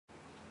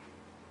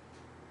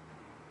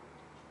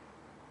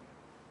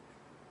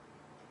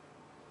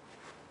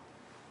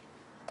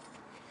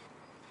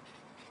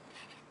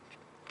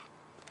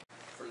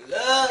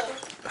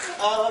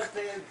all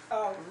been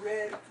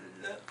already.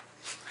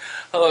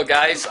 Hello,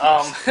 guys.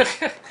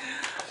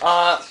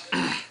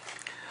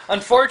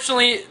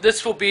 Unfortunately,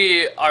 this will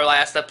be our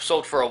last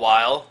episode for a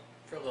while.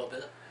 For a little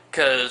bit.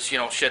 Because, you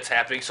know, shit's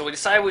happening. So we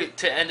decided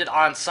to end it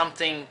on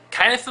something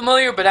kind of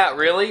familiar, but not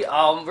really.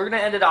 We're going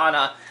to end it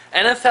on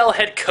NFL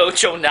Head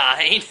Coach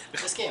 09.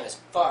 This game is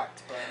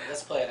fucked, but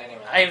let's play it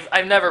anyway.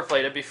 I've never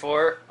played it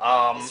before.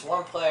 It's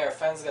one player.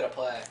 Fenn's going to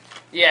play.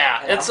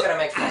 Yeah. And I'm going to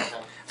make fun of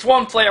him. It's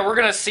one player. We're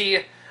going to see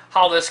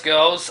how this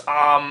goes.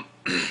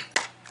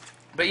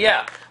 But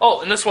yeah.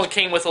 Oh, and this one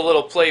came with a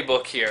little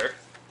playbook here.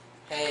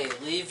 Hey,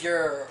 leave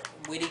your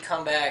witty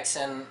comebacks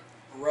and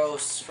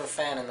roasts for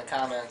Fenn in the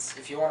comments.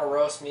 If you want to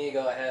roast me,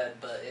 go ahead,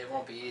 but it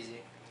won't be easy.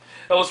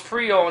 It was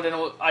pre-owned,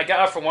 and I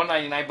got it for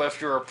 $199. But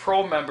if you're a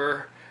pro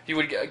member, you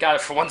would got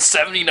it for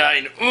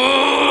 $179.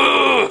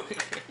 Ooh!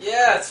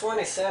 Yeah,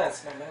 20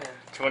 cents, my man.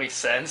 20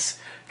 cents.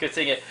 Good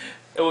thing it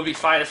would be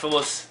fine if it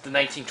was the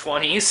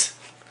 1920s.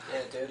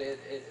 Yeah, dude,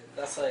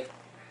 that's like.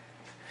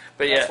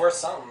 But that's yeah, worth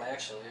something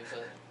actually.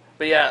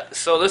 But yeah,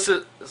 so this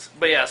is.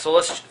 But yeah, so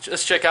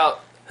let's check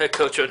out Head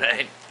Coach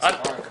 09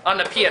 on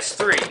the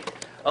PS3.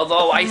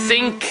 Although I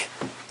think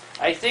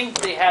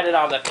they had it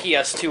on the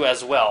PS2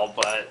 as well,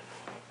 but.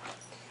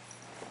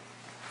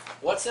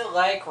 What's it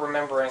like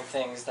remembering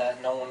things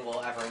that no one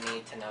will ever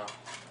need to know?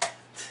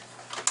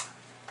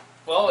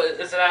 Well,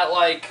 isn't that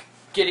like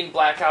getting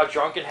blackout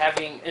drunk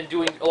and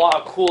doing a lot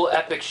of cool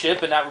epic shit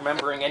but not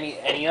remembering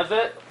any of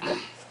it?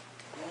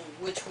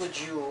 Which would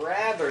you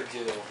rather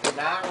do?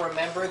 Not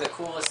remember the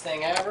coolest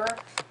thing ever,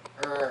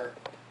 or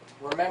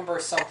remember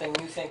something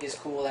you think is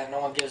cool that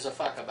no one gives a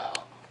fuck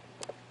about?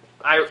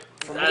 I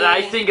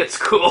think it's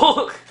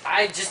cool.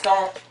 I just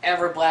don't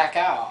ever black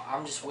out.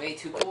 I'm just way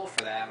too cool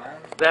for that, man.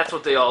 That's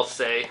what they all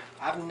say.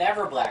 I've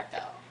never blacked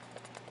out.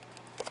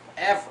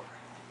 Ever.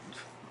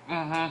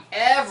 Mm-hmm.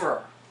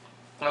 Ever.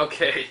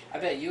 Okay. I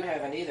bet you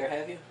haven't either,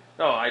 have you?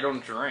 No, I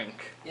don't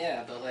drink.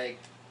 Yeah, but like,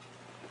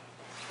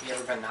 you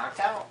ever been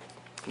knocked out?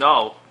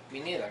 No. Me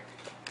neither.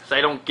 Because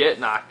I don't get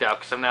knocked out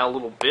because I'm not a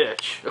little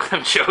bitch.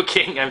 I'm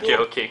joking. I'm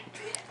joking.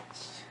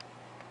 Bitch.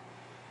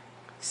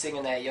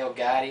 Singing that Yo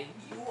Gotti.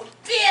 You a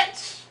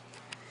bitch!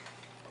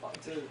 Oh,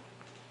 dude.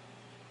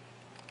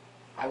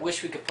 I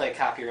wish we could play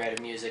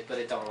copyrighted music, but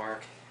it don't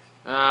work.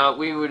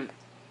 We would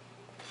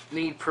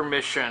need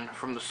permission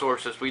from the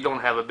sources. We don't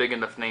have a big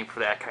enough name for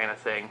that kind of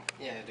thing.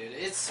 Yeah, dude.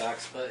 It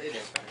sucks, but it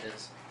is what it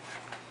is.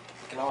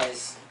 You can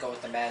always go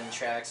with the Madden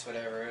tracks,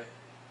 whatever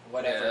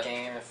Yeah.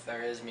 game, if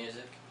there is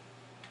music.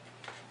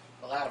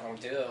 A lot of them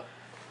do.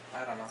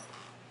 I don't know.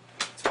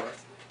 It's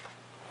worth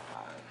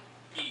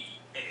it.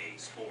 EA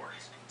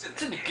Sports.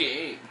 It's in the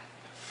game.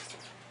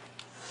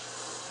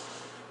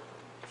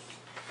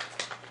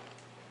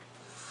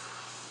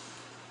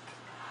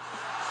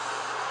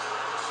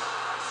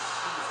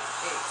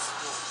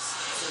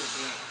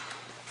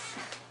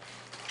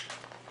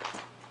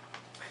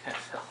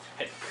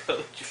 Head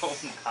Coach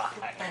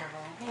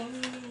 09.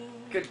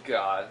 Good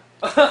God.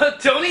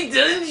 Tony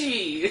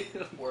Dungy!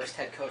 Worst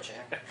head coach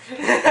ever.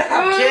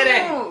 I'm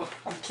kidding!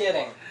 I'm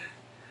kidding.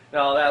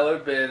 No, that would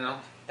have been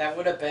That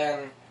would have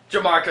been...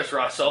 Jamarcus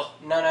Russell.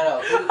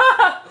 No.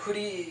 Who do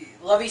you...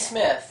 Lovie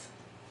Smith.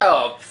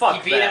 Oh,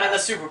 fuck He beat him in the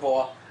Super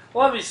Bowl.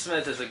 Lovie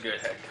Smith is a good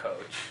head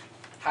coach.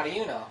 How do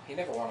you know? He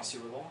never won a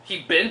Super Bowl.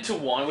 He been to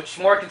one, which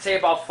more can say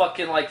about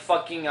fucking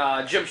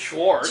Jim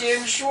Schwartz.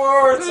 Jim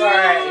Schwartz!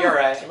 Alright, you're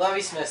right.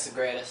 Lovie Smith's the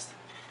greatest.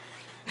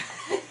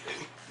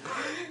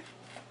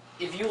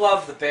 If you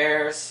love the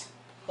Bears,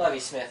 Lovie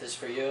Smith is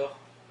for you.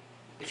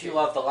 If you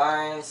love the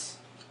Lions,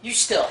 you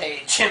still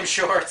hate Jim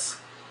Schwartz.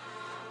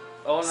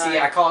 Oh, See,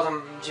 I called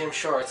him Jim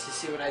Shorts. You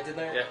see what I did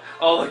there? Yeah.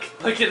 Oh,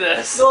 look at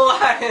this. The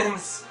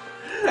Lions!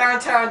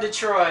 Downtown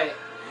Detroit.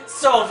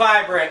 So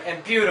vibrant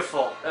and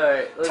beautiful.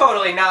 Alright.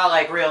 Totally not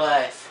like real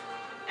life.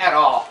 At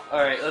all.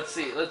 Alright, let's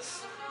see.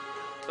 Let's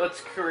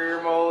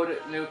career mode,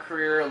 new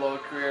career, load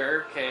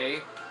career,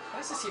 okay. Why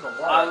is this even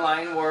work?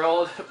 Online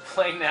world,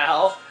 play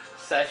now,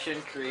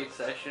 session, create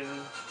session.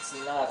 It's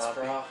nuts,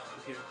 bro.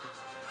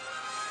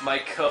 My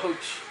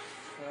coach,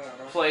 I don't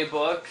know.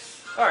 playbooks.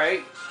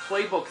 Alright,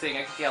 playbook thing,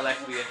 I can see how that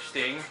could be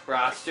interesting.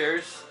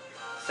 Rosters,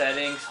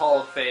 settings, Hall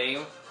of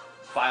Fame,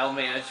 file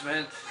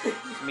management,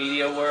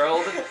 media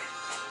world,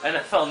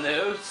 NFL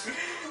news.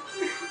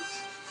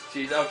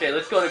 Jeez, okay,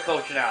 let's go to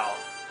coach now.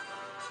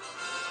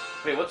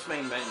 Wait, what's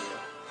main menu?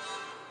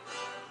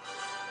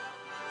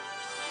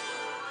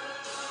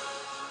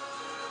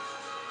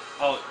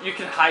 Oh, you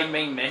can hide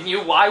main menu?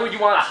 Why would you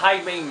want to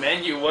hide main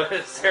menu? What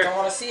is I there? don't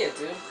want to see it,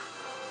 dude.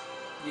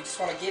 You just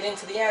want to get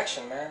into the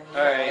action, man. You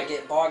don't Alright. want to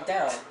get bogged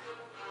down.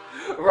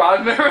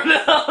 Rod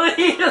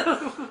Marinelli.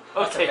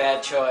 That's a Okay.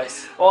 bad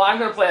choice. Well, I'm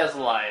gonna play as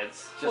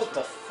Lions. Just What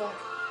the fuck?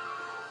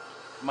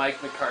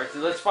 Mike McCarthy.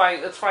 Let's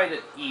find an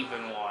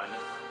even one.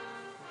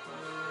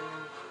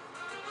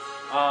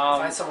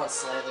 Find someone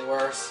slightly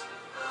worse.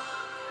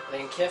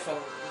 Lane Kiffin,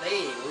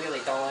 they really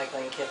don't like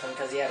Lane Kiffin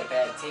because he had a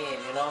bad team,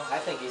 you know? I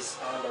think he's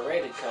an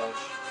underrated coach.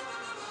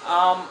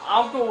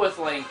 I'll go with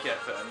Lane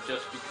Kiffin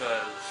just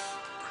because.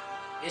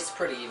 It's a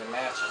pretty even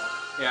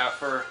matchup. Yeah,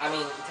 for... I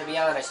mean, to be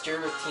honest, your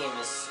team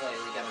is slightly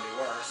going to be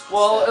worse.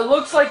 Well, So, it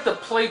looks like the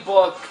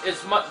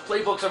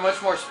playbooks are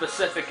much more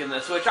specific in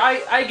this, which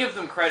I give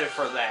them credit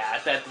for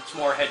that it's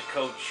more head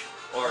coach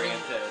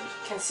oriented.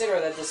 consider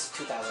that this is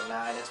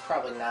 2009. It's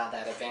probably not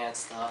that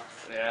advanced, though.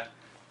 Yeah.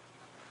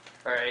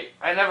 Alright,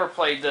 I never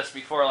played this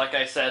before, like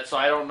I said, so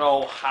I don't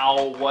know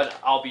what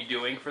I'll be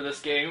doing for this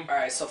game. All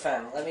right, so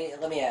Fenn, let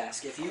me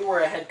ask: if you were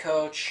a head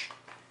coach,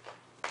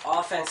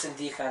 offense and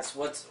defense,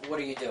 what are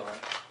you doing?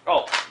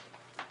 Oh,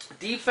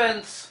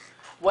 defense.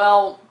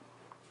 Well,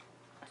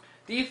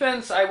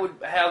 defense, I would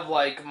have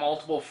like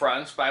multiple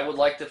fronts, but I would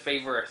like to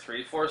favor a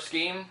 3-4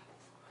 scheme.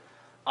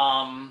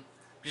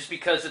 Just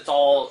because it's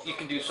all you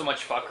can do so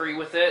much fuckery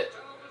with it.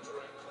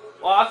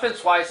 Well,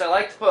 offense-wise, I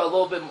like to put a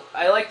little bit.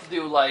 I like to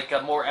do like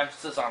a more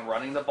emphasis on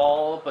running the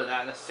ball, but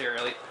not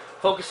necessarily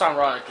focus on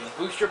running.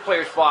 Boost your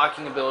player's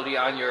blocking ability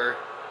on your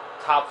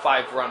top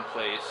 5 run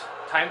plays.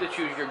 Time to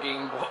choose your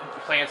game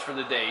plans for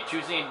the day.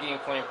 Choosing a game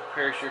plan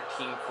prepares your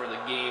team for the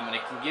game, and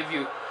it can give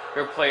your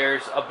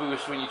players a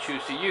boost when you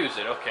choose to use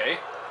it. Okay.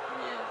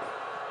 Yeah.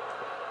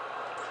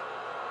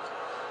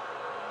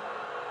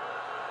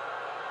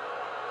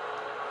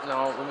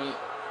 No, let me.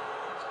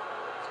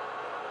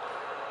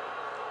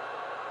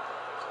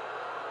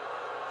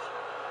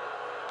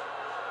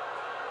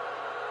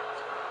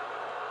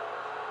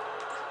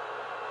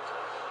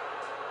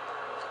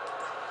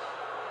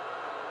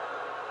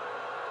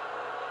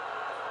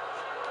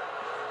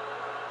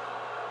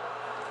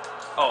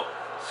 Oh,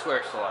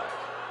 square select.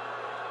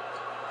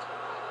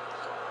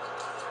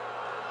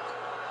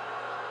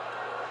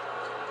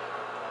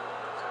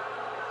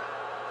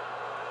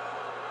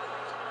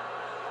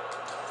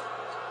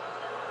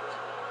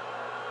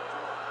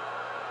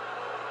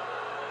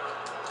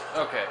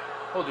 Okay,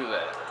 we'll do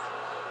that.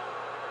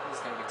 This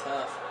is gonna be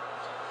tough.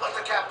 Let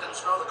the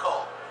captains know the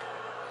call.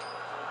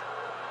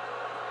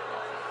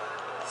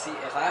 See,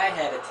 if I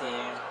had a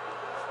team,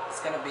 it's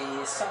gonna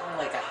be something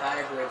like a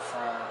hybrid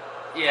front.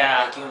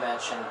 Yeah. Like you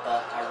mentioned,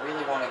 but I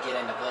really want to get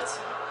into blitzing.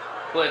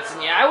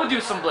 Blitzing, yeah, I would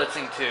do some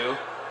blitzing too.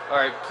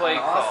 Alright, play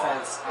On call.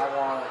 offense, I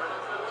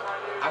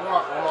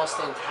want almost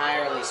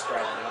entirely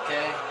spread,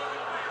 okay?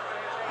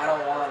 I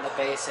don't want the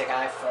basic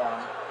I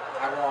form.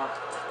 I want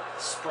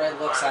spread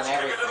looks on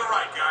everything. To the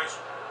right, guys.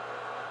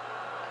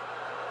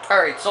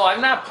 Alright, so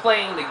I'm not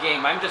playing the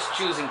game, I'm just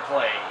choosing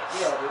plays.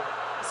 Yeah, dude.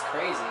 It's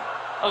crazy.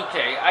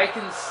 Okay, I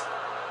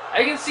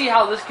can see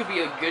how this could be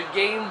a good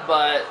game,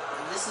 but...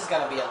 This is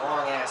gonna be a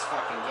long-ass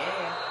fucking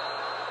game.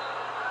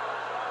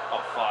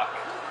 Oh, fuck.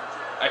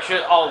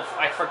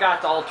 I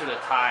forgot to alter the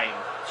time.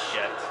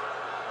 Shit.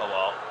 Oh,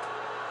 well.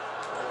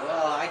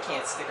 Well, I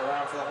can't stick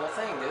around for the whole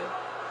thing, dude.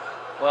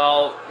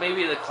 Well,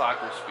 maybe the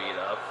clock will speed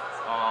up.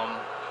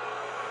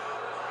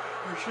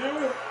 For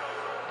sure.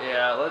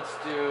 Yeah, let's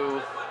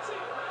do...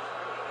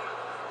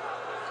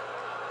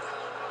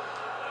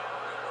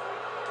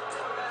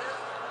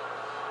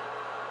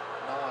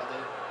 No,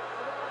 dude.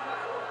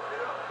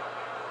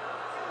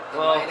 It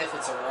Well- might if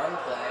it's a run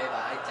play,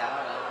 but I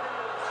doubt it.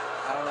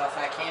 I don't know if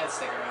I can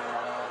stick around for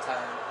a long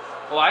time.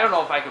 Well, I don't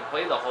know if I can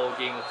play the whole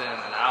game within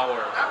an hour.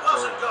 of That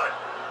wasn't recording. good.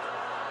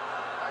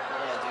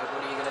 Yeah, dude,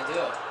 what are you gonna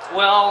do?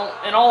 Well,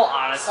 in all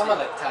honesty... Some of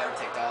the time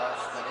ticked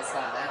off, but it's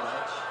not that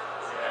much.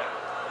 Yeah.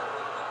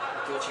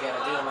 Do what you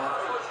gotta do, man.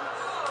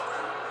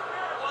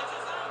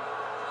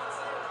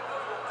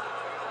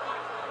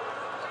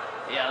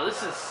 Yeah,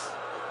 this is...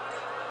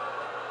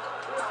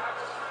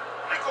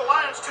 Nickel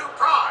Lions 2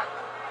 Prime.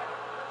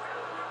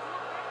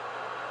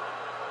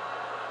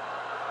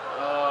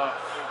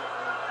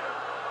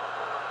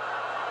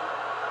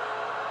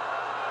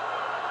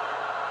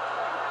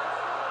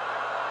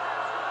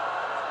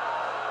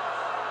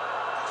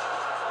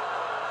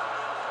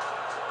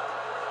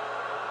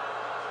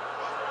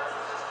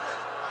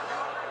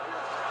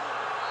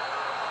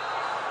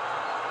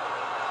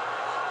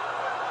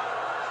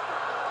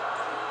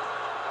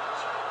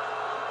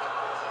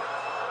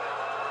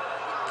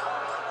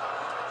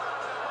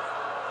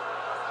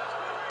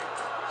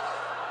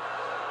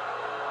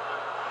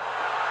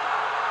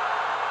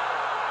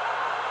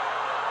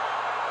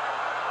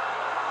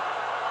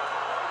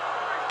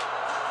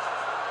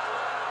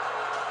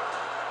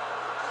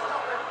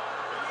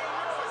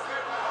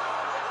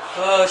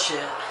 Oh shit.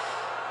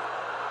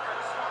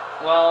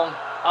 Well,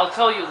 I'll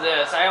tell you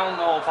this. I don't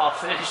know if I'll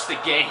finish the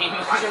game.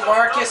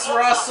 Jamarcus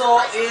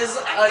Russell is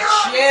a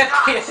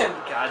champion.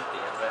 God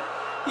damn it.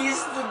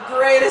 He's the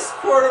greatest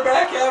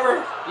quarterback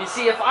ever. You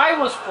see, if I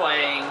was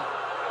playing,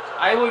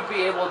 I would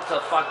be able to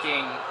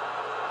fucking...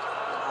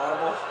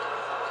 Audible.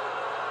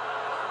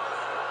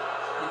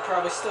 You'd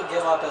probably still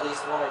give up at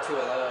least one or two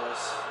of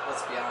those.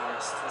 Let's be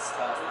honest. That's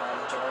tough, man.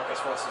 Jamarcus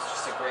Russell's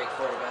just a great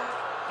quarterback.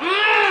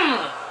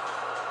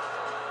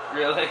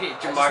 Really? I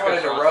just Jamarcus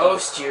wanted to Russell?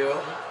 roast you.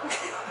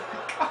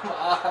 Come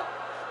on.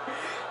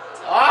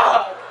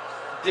 Talk!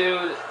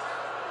 Dude,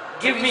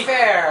 give To me... be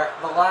fair,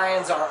 the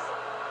Lions are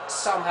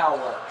somehow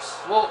worse.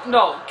 Well,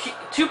 no,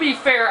 to be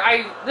fair,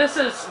 this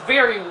is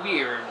very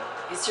weird.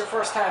 It's your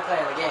first time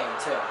playing the game,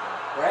 too.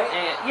 right?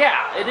 And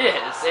yeah, it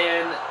is.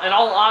 And in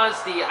all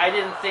honesty, I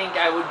didn't think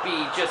I would be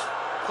just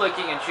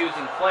clicking and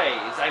choosing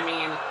plays. I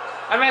mean,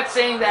 I'm not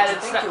saying that What did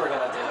it's you think not you were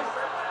gonna do?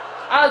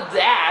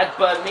 that,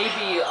 but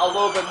maybe a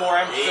little bit more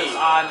emphasis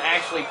on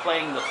actually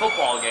playing the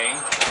football game.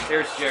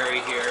 There's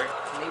Jerry here.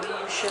 Maybe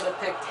you should have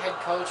picked head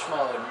coach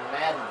mode in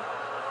Madden.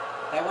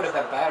 That would have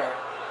been better.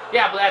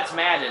 Yeah, but that's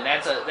Madden.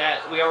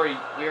 We already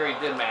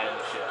did Madden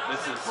shit.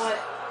 This is. But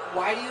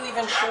why do you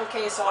even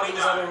showcase all these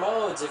other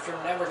modes if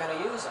you're never gonna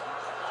use them?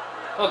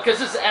 Well, because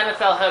this is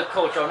NFL Head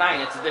Coach 09.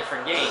 It's a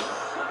different game.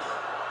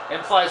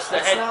 And plus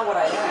the That's not what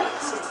I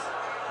asked.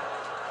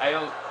 I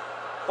don't.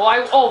 Well,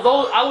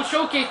 I will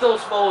showcase those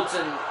modes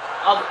in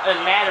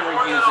Madden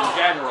reviews in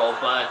general,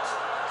 but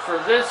for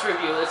this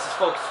review, this is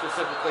focused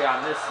specifically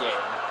on this game.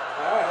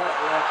 Alright,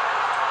 well,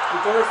 you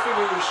better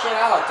figure your shit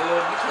out, dude.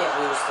 You can't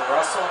lose to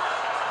Russell.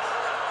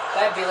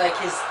 That'd be like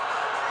his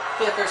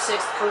 5th or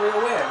 6th career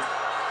win.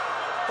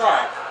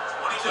 But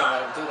you can't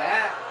let him do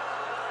that.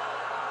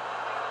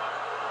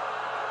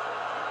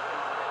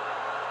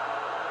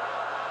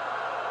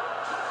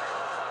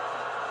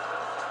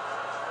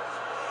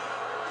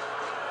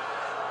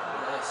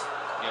 Nice.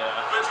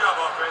 Yeah. Good job,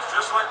 offense.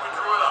 Just like we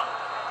drew it up.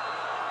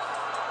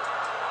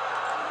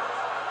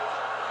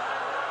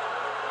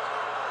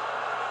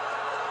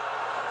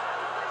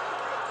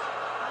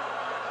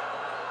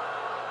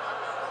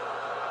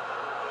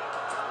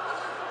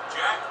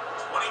 Jack,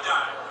 20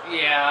 dime.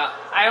 Yeah,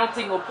 I don't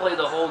think we'll play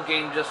the whole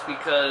game just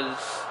because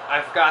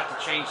I forgot to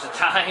change the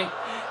time,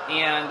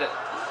 and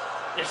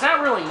there's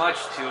not really much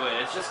to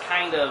it. It's just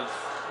kind of.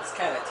 It's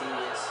kind of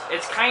tedious.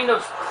 It's kind of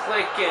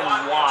click and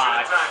One inch watch.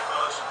 at a time,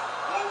 fellas.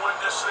 We'll win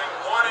this thing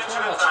one There's inch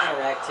not at a much time.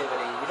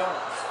 interactivity. You don't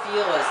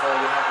feel as though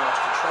you have much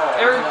control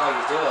Every- even though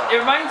you do it. It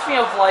reminds me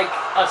of like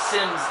a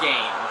Sims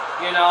game,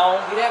 you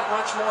know? You'd have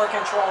much more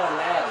control in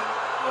Madden.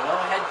 You know,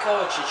 head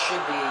coach, it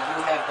should be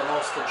you have the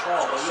most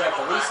control, but you have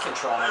the least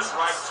control in This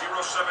right,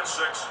 this.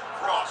 076,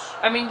 cross.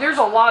 I mean, there's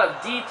a lot of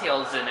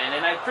details in it,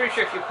 and I'm pretty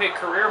sure if you pick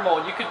career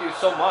mode, you could do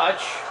so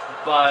much,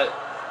 but...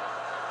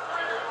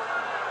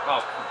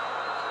 Oh.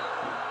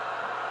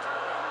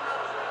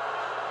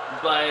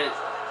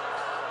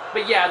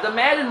 But yeah, the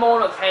Madden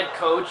mode of head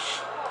coach,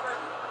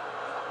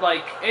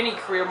 like any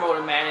career mode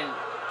of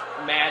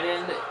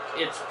Madden,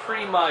 it's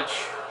pretty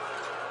much...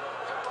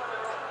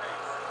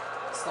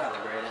 It's not the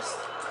greatest.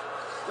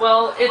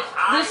 Well,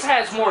 this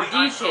has more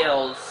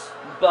details,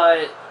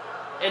 but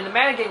in the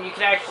Madden game you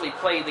can actually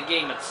play the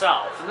game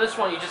itself. And this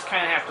one you just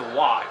kind of have to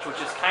watch,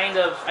 which is kind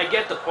of... I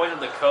get the point of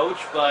the coach,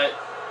 but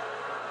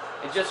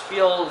it just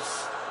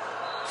feels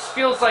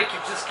like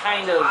you're just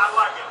kind of... I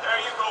like it. There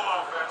you go,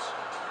 offense.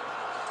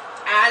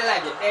 I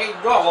like it. There you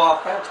go,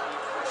 offense.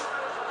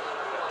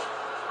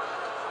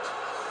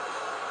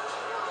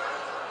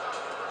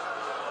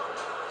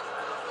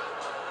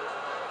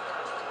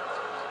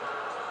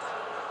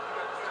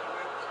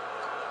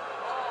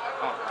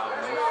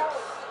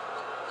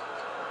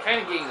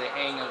 Kind of getting the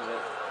hang of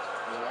it.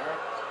 You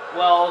are?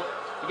 Well,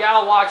 you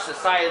gotta watch the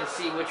side and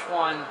see which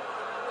one.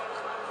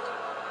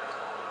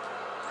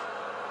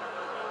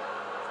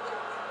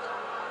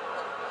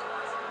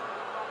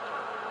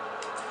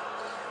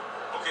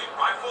 Okay,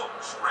 rifle,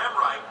 scram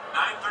right,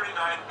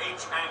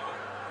 939H angle.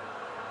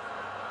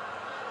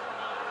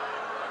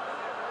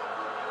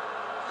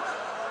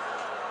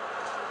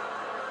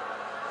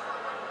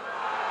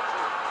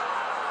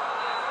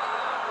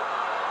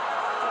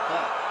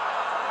 Okay.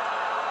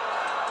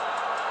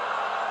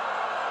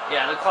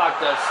 Yeah, the clock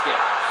does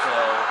skip,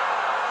 so...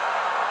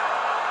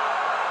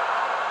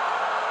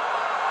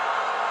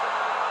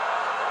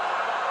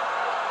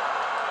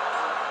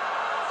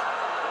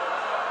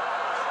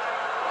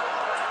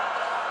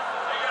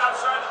 Take it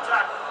outside the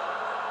tackle.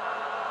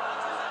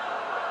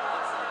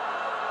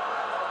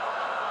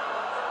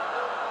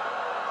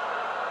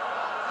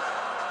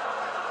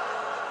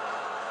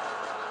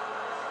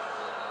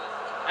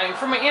 I mean,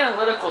 from an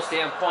analytical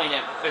standpoint,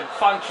 it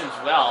functions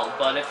well,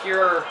 but if you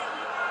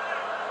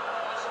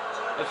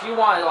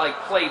want to, like,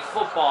 play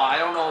football, I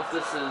don't know if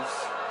this is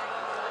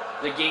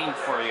the game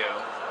for you.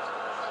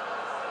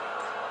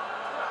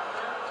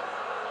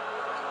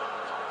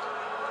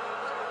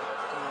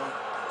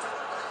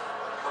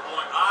 We're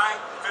going I,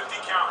 50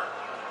 counter.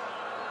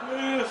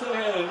 Yes, I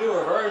had a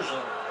newer version.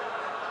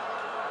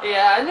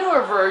 Yeah, a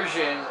newer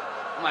version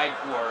might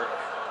work.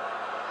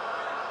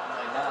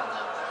 Might not,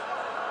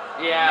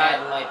 though. Yeah,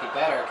 Madden might be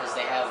better because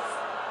they have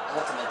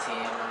Ultimate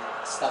Team and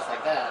stuff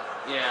like that.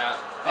 yeah.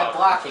 That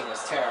blocking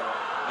is terrible.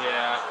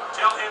 Yeah.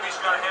 Tell him he's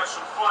got to have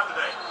some fun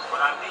today,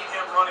 but I need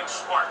him running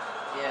smart.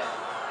 Yeah.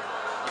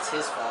 It's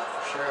his fault,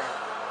 for sure.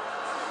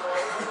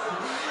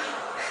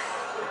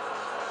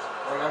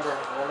 Remember,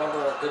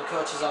 good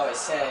coaches always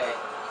say,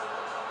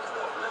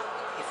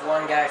 if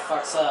one guy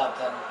fucks up,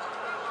 then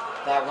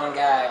that one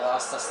guy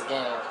lost us the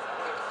game.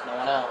 No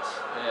one else.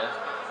 Yeah.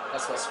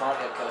 That's what smart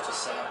head coaches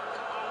say.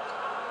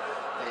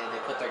 They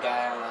put their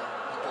guy on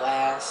the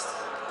blast.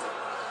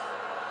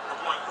 We're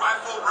going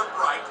rifle, rip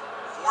right,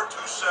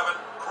 427,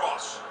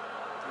 cross.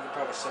 You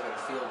probably still get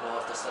a field goal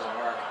if this doesn't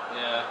work.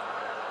 Yeah.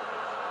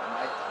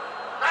 might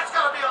though. That's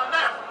gotta be on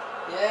them.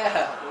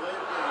 Yeah.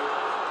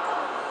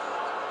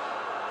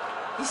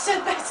 He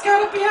said that's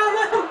gotta be on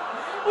them.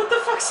 What the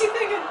fuck's he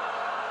thinking?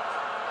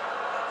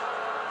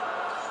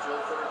 Still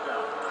third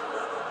down.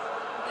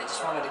 They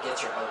just wanted to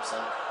get your hopes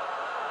up.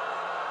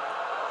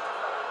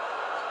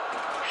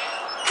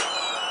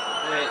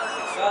 Wait.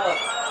 Big fella.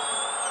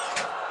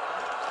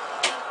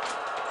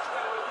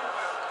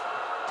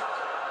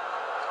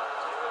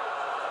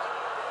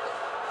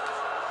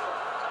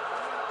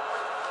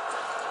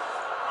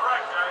 All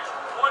right, guys,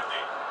 one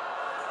deep.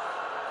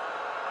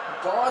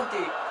 Gone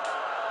deep.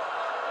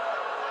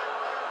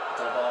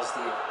 The ball's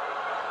deep.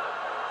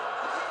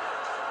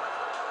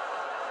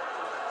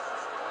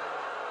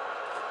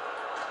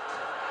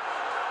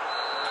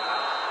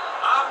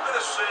 I'm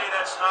gonna say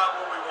that's not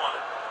what we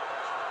wanted.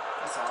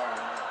 That's all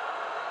right.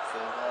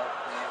 Field goal,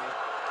 maybe.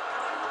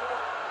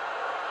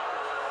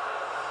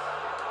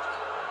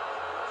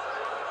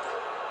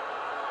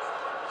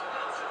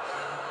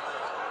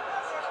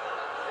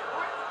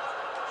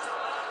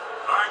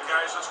 All right,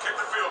 guys, let's kick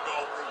the field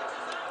goal.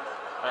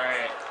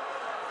 Alright.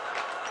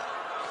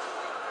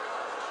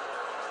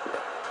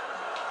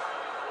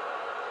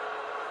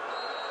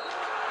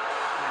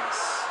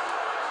 Nice.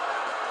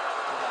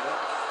 You got it.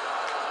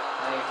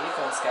 Now your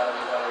defense gotta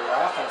be better. Your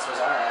offense was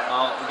alright.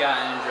 Oh, we got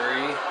an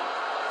injury.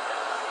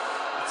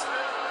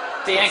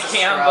 Dan He's a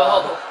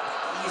Campbell. scrub.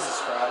 He's a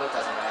scrub. It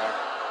doesn't matter.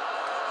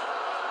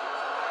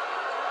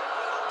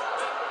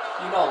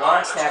 You know, long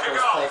Alright, let's kick snappers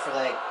it off. play for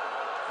like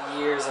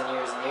years and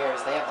years and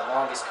years. They have the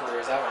longest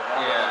careers ever.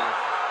 Right? Yeah.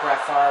 Brett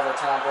Favre or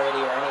Tom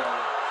Brady or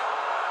anyone.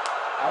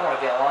 I want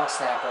to be a long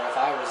snapper if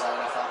I was an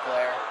NFL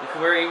player. You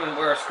could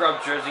wear a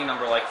scrub jersey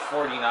number like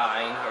 49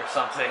 or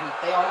something.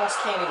 They almost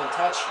can't even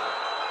touch you.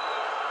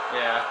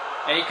 Yeah.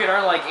 And you could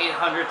earn like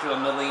 $800 to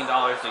 $1 million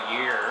a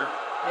year.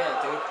 Yeah,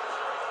 dude.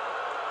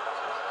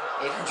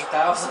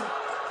 800,000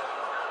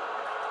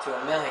 to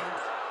 $1 million.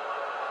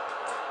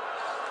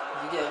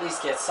 You at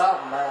least get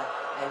something, man.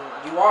 And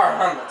you are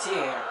on the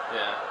team.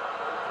 Yeah.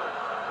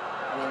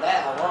 I mean,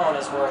 that alone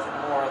is worth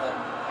more than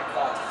a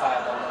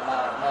quantifiable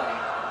amount of money.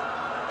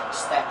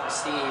 Just that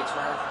prestige,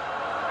 man.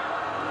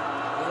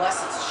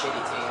 Unless it's a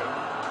shitty team,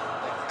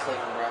 like the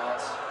Cleveland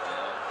Browns.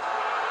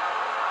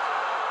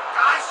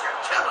 Guys, you're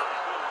killing me.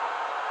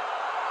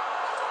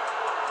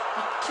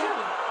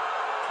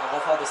 I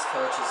love how this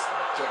coach is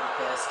getting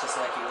pissed just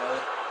like you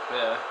would.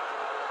 Yeah.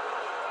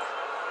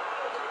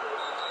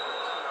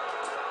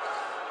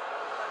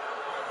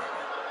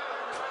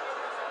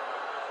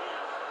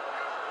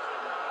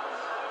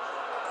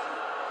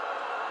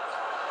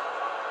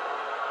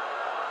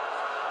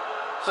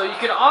 So you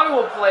can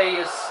auto play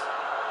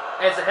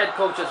as a head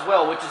coach as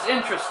well, which is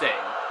interesting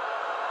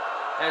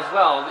as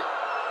well.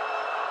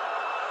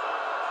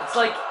 It's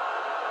like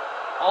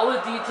all the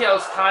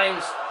details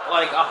times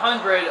like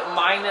 100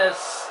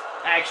 minus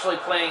actually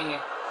playing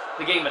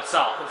the game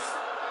itself.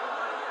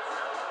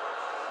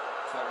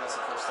 That's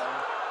the first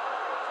time.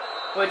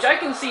 Which I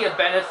can see a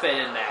benefit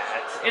in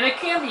that. And it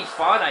can be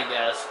fun, I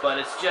guess, but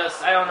it's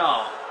just, I don't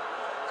know.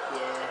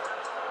 Yeah.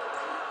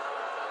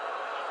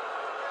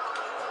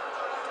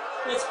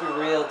 Let's be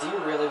real. Do you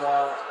really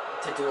want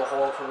to do a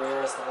whole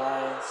career as the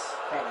Lions?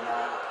 Probably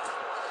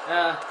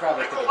not.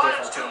 Probably pick a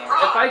different team.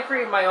 If I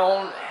create my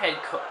own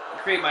head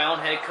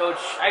coach,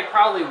 I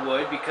probably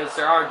would, because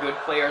there are good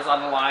players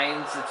on the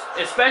Lions,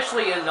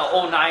 especially in the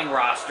 09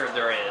 roster.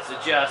 There is. It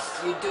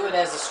just You do it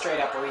as a straight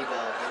up rebuild,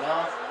 you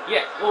know?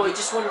 yeah. Well, You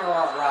just wouldn't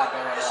want Rob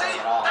Marinelli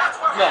at all.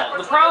 no.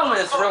 The problem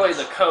is really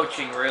the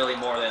coaching, really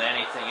more than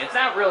anything. It's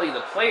not really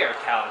the player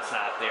talent's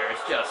not there.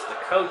 It's just the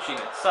coaching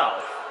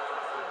itself.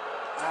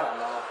 I don't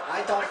know.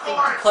 I don't think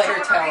the player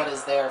talent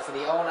is there for the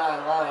 09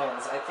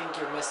 Lions. I think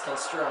you're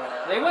misconstruing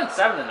it. They went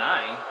 7-9.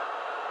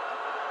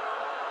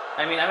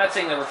 I mean, I'm not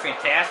saying they were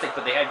fantastic,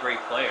 but they had great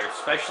players,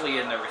 especially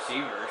in the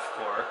receivers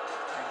core.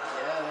 I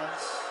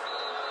guess.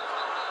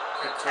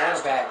 The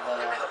quarterback, Give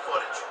me though. the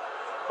footage.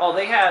 Oh,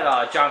 they had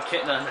John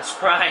Kitna in his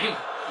prime.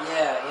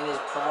 Yeah, in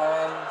his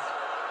prime,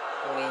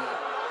 when he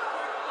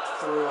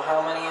threw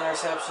how many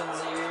interceptions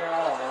a year? I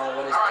don't know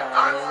what his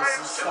prime is.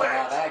 He's still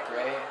not that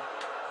great.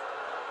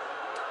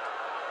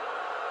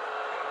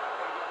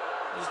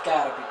 There's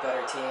gotta be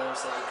better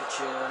teams that you could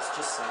choose,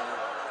 just saying.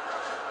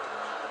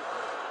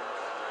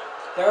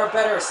 There are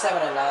better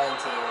 7-9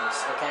 teams,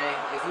 okay?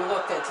 If you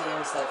looked at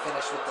teams that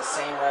finished with the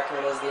same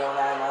record as the 09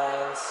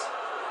 Lions,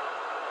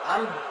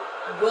 I'm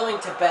willing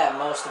to bet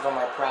most of them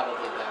are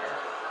probably better.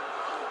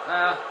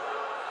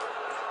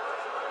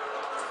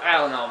 I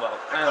don't know about.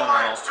 I don't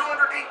know.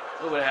 200 deep.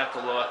 We would have to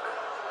look.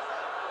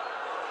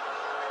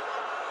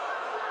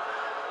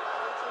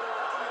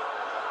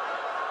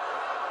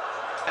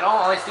 In all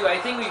honesty, I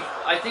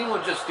think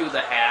we'll just do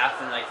the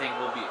half, and I think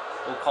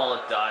we'll call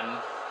it done.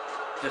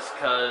 Just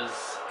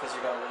cause. Because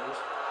you're gonna lose.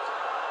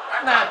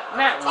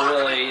 Not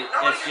really.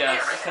 It's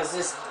just. Because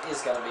this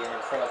is gonna be an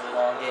incredibly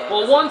long game.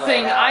 Well, one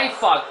thing I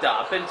fucked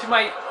up, and to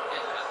my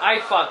I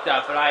fucked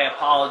up, and I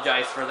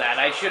apologize for that.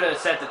 I should have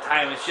set the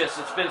time. It's just,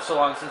 it's been so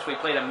long since we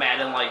played a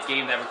Madden-like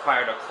game that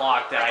required a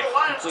clock that I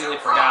completely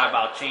forgot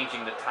about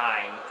changing the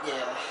time.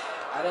 Yeah,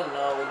 I didn't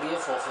know it would be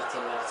a full 15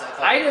 minutes. I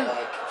thought I didn't,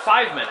 like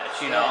 5 minutes,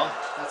 you know?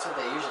 That's what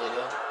they usually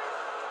do.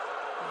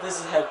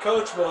 This is head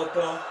coach mode,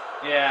 though.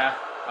 Yeah.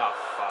 Oh,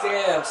 fuck.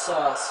 Damn,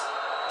 sauce.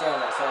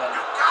 Damn it, Fenn.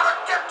 You gotta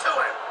get to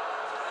it.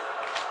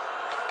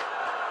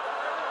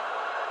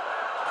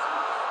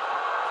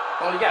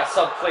 Well, you got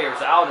sub players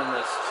out in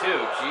this,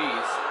 too.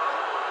 Jeez.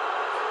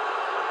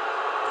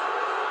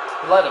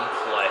 Let them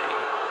play.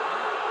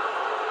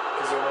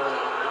 Because you're going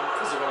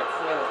to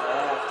quit at the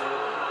half, dude.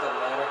 It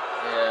doesn't matter.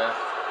 Yeah.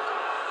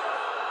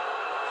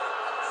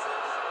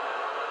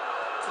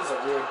 This is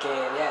a weird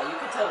game. Yeah, you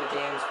can tell the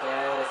game's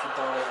bad if you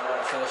don't even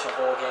want to finish a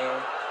whole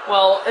game.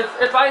 Well,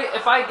 if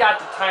I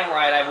got the time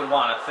right, I would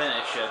want to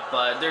finish it,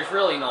 but there's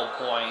really no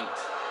point.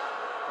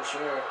 For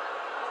sure.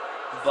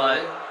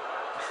 But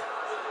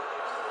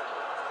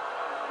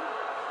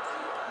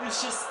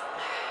it's just...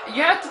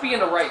 you have to be in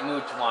the right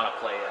mood to want to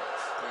play it.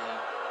 Yeah.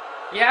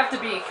 You have to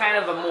be kind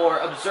of a more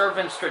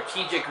observant,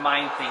 strategic,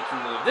 mind-thinking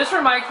mood. This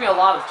reminds me a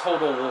lot of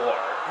Total War.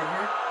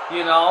 Mm-hmm.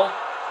 You know?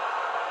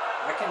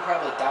 I can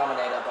probably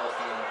dominate at both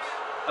games.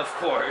 Of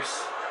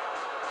course.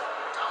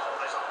 Oh,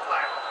 there's a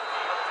flag.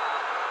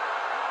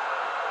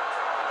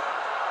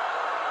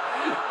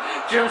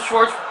 Jim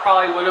Schwartz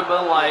probably would have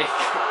been like...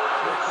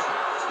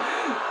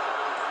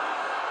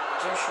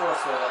 Jim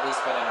Schwartz would have at least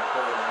been an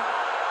improvement.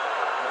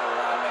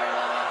 Around there,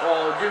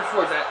 well, Jim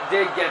Schwartz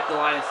did get the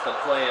Lions to the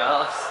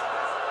playoffs.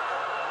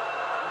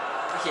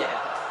 yeah.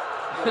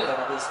 Would have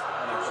been at least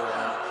an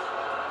improvement.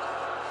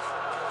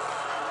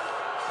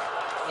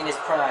 In his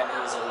prime, he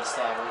was at least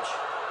average.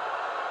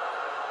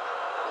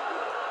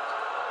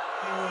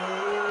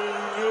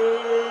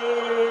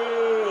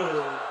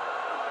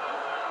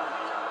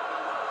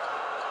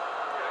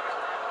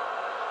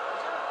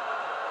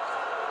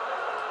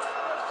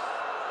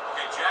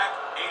 Okay, Jack,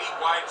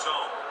 80 wide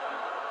zone.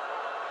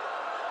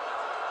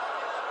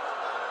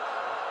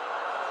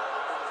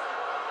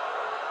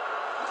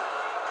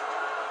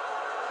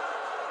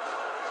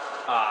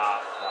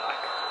 Ah, fuck.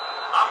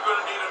 I'm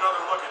gonna need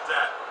another look at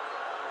that.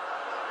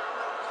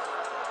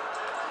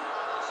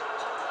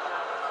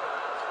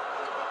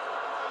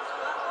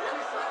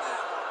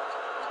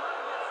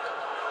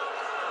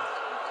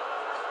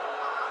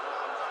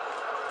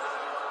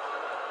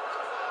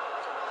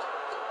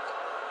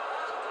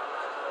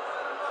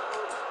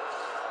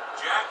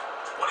 Jack,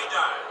 29.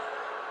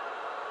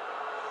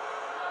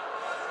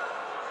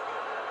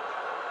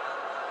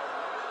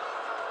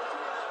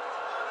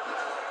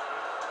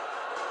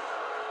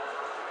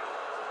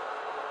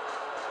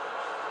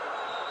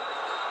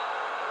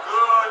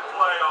 Good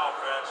play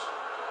offense.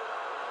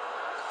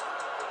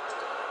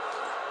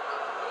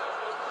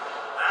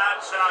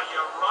 That's how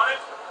you run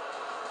it.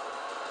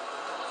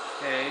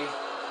 Okay.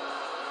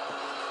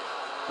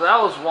 So that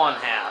was one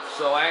half.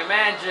 So I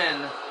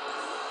imagine...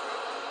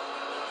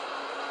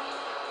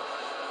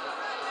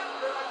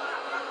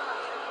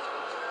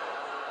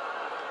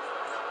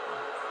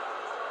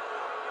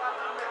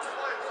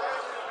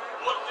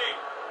 Look deep.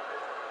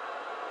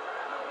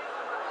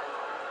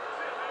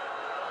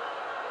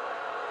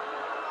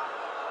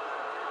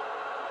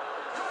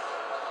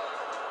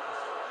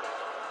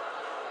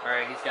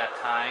 Alright, he's got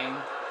time.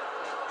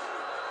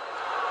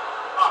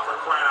 Oh, for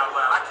crying out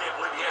loud. I can't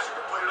believe he hasn't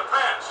completed a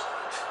pass.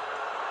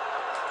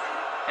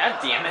 God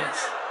damn it.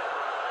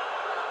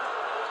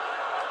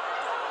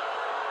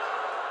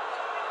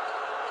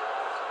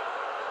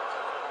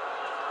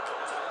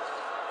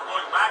 We're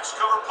going max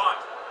cover punt.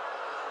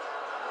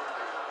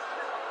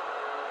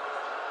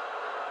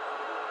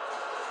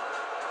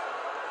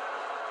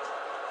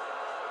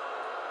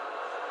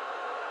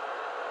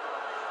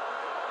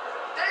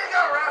 There you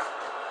go, ref.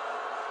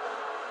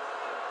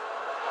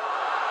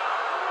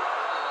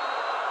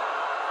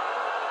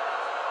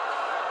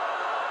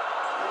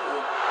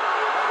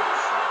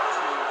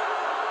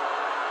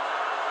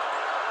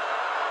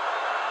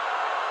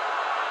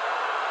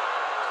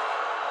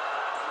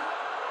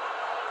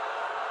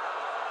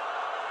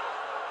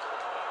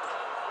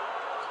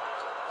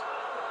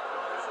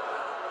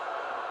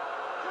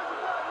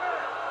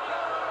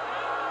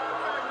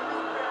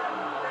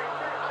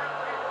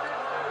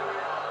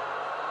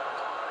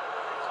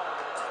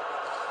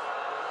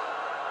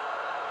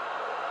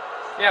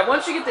 Yeah,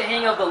 once you get the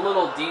hang of the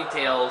little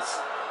details,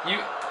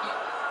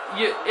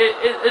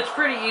 it's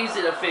pretty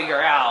easy to figure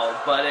out,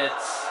 but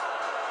it's...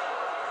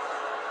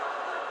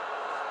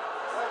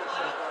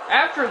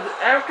 After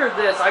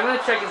this, I'm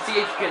gonna check and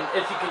see if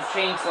you can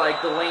change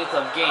like the length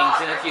of games,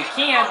 and if you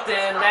can't,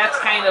 then that's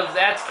kind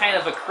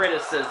of a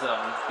criticism,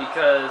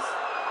 because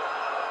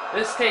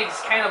this takes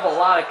kind of a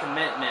lot of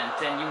commitment,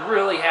 and you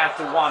really have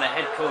to want to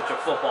head coach a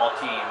football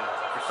team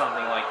for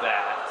something like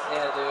that.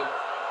 Yeah, dude.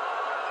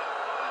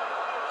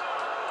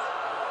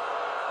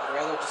 I'd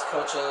rather just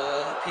coach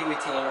a Pee-wee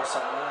team or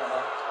something, I don't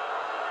know.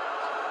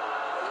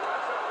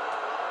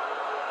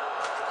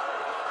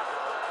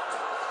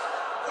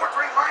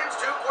 Lions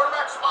 2,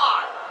 quarterback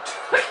spy.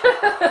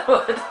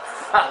 What the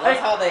I love fuck?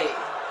 how they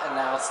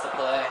announced the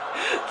play.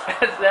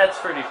 That's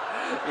pretty.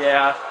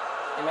 Yeah.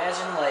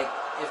 Imagine, like,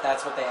 if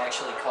that's what they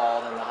actually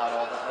called in the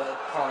huddle, the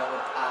opponent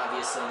would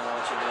obviously know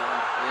what you're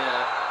doing.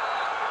 Yeah.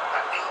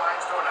 That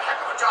D-line's doing a heck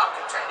of a job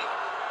containing.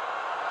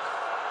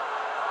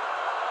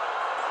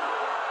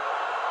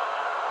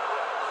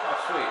 Oh,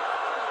 sweet.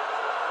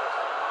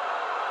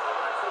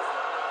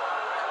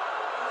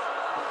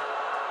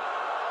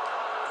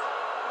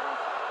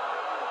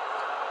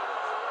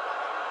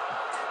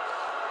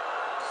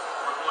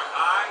 We're going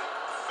I,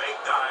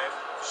 fake dive,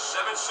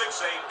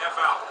 768 F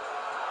out.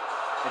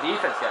 The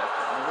defense got it.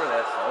 Remember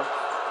that helps.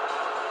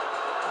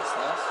 That's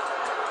nice.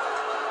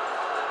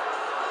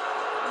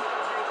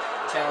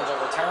 Challenge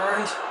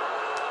overturned.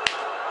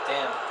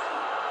 Damn.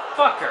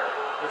 Fucker.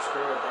 We're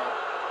screwed, bro.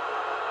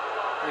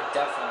 We're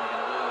definitely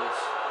gonna lose.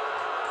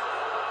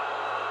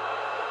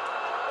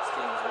 This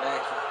game's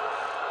wacky.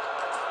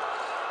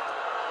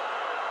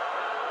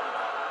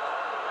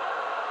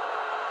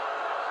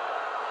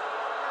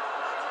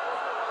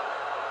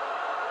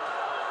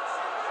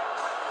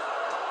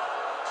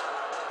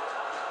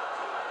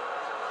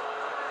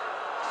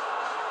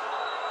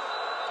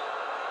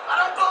 I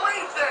don't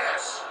believe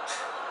this!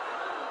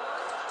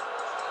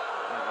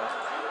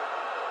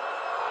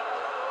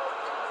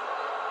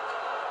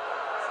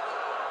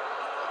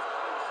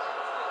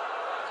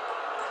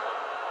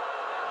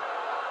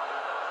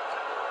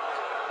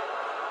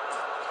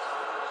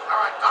 All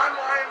right, Don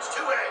Lions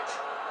to edge.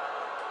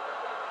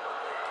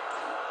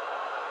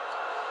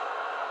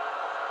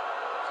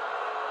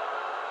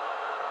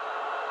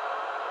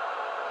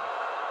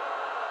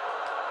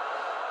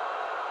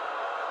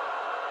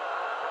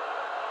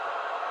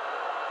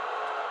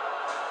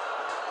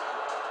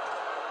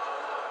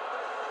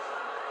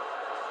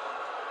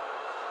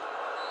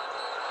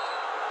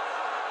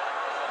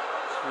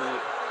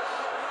 Sweet.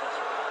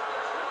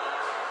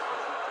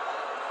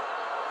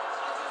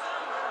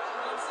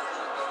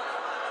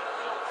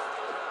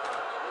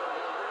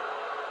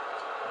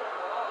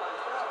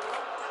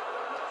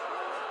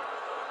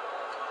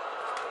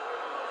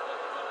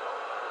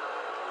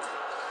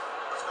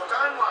 Let's go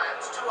Don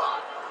Lions to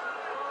odd.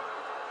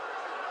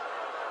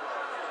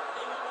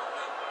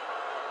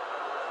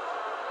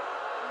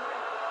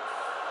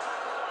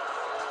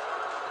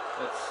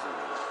 Let's see.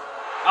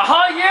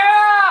 Aha,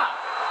 yeah!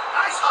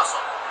 Nice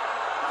hustle.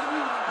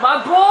 My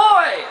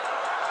boy!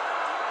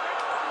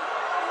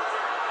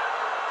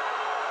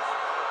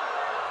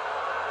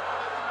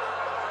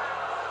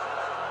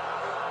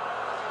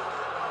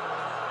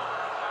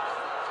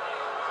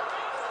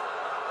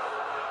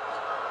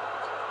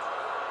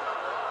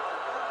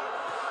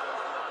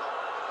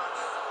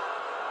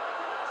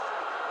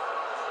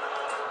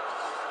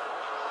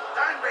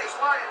 Dime base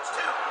Lions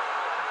 2.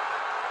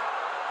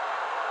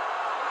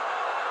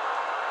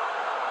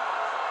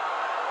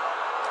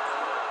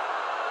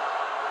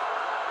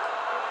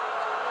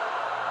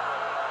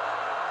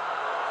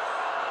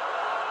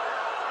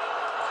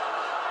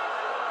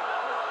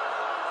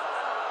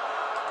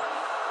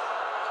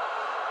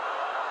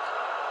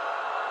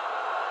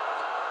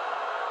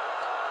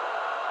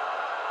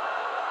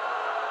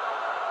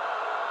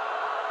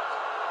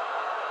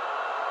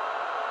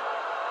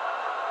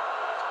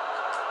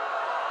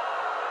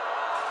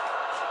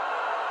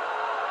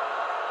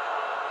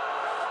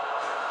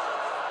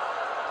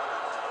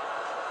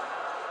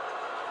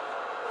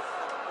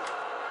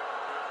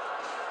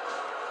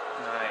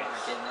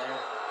 Nice. Getting there.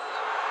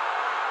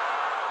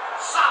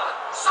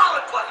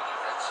 Solid play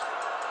defense.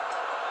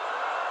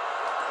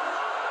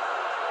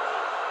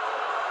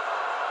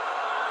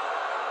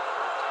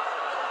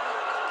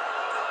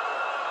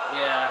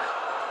 Yeah.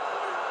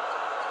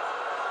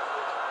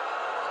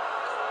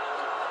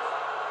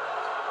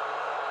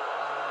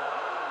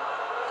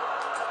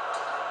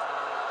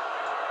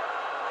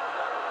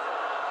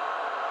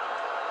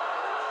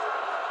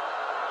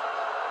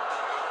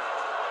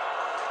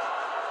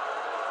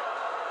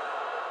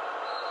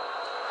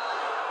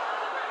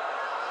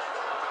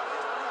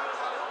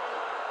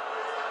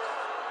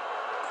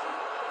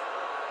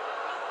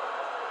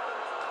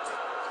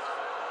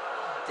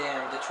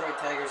 Damn, Detroit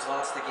Tigers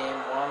lost the game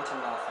 1-0,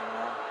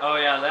 man. Oh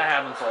yeah, that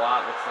happens a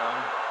lot with them.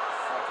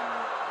 Fucking,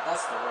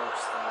 that's the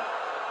worst, though.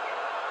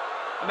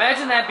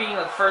 Imagine that being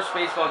the first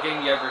baseball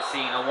game you ever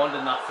seen, a 1-0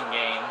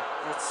 game.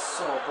 It's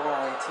so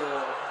boring, too.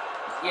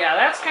 Yeah,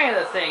 that's kind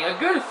of the thing. A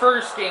good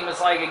first game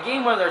is like a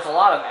game where there's a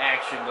lot of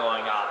action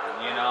going on,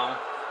 you know?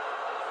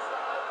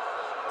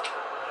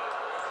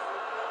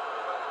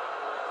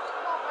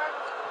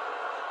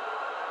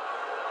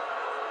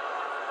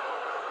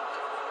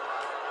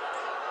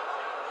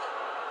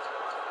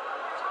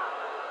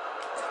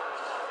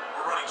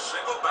 We're running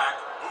single back,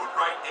 boot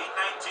right,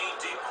 819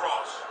 deep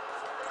cross.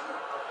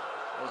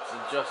 What's the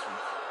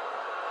adjustment?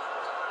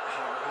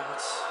 Alright.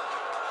 Let's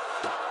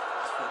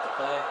put the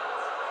play.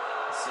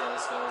 Let's see how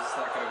this goes. It's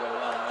not gonna go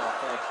well, I don't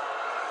think.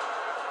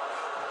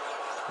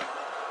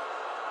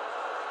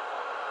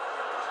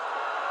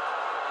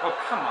 Oh,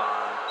 come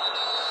on.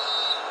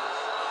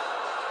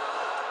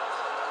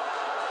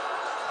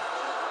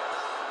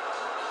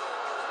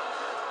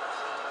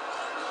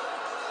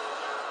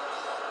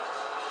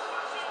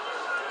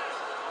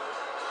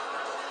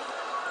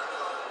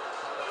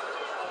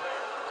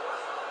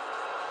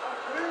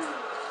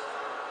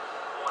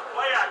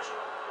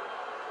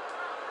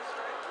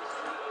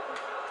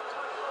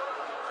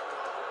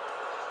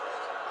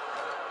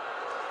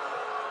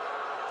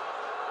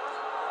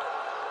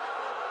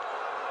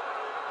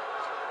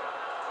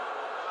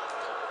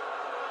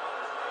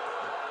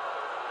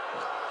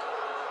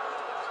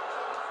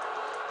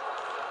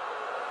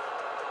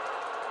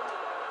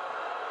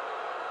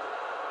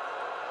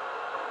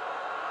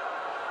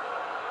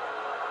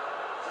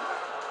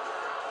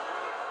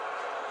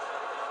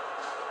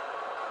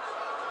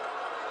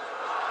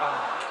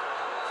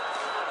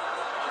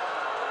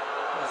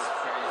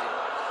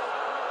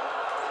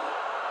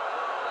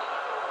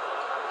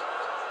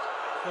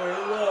 I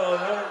don't know,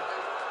 huh?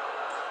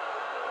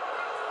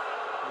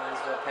 Might as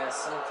well pass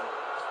something.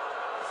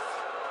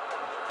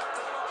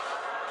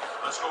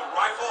 Let's go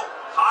rifle,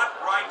 hot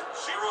right,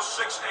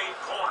 068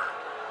 corner.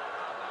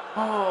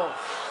 Oh.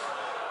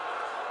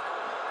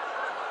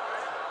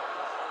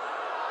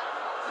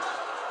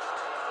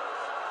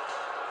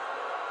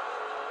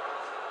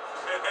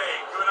 Hey,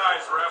 good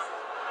eyes, ref.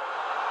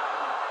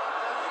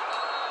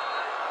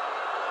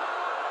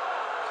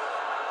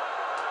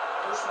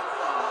 Personal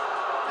foul,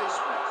 face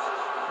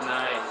mask.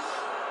 Nice.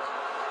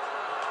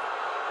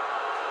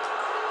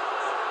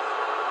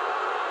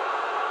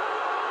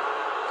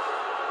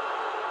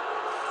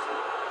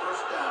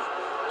 First down.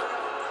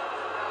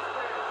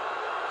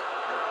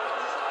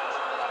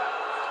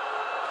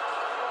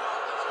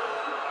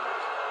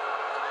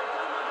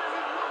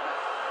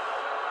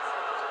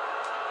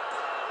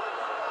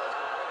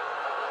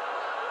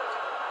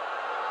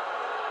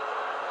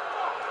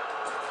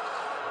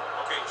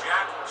 Okay,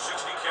 Jack,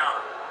 60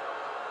 counter.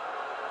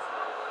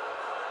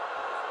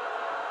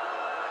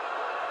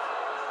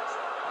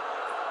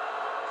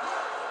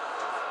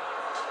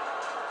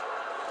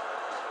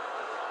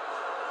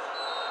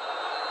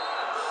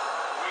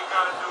 We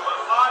gotta do a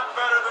lot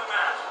better than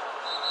that.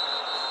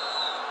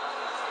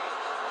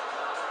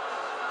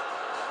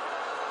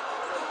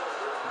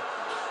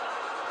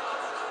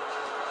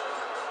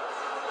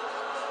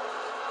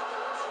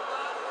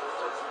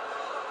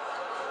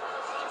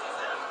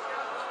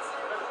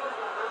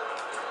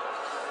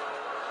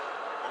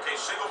 Okay,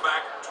 single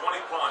back, 20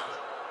 plunge.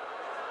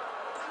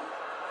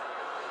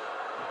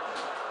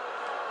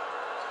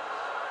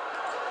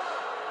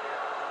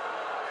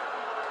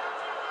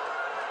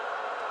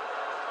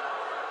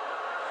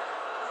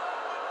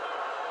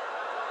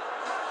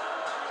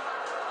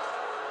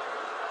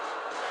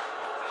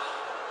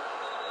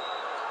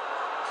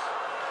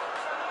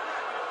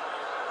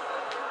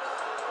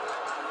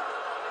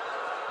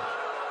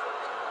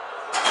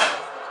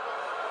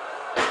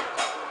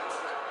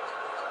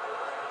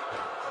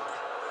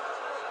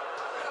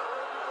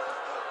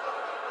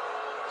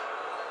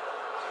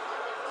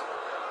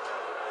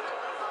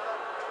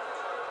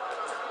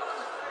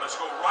 Let's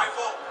go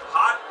rifle,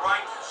 hot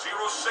right,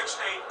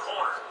 068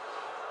 corner.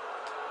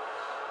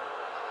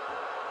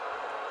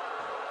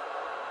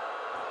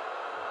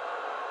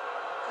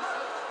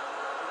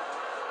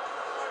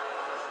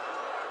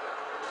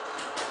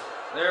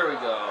 There we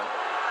go.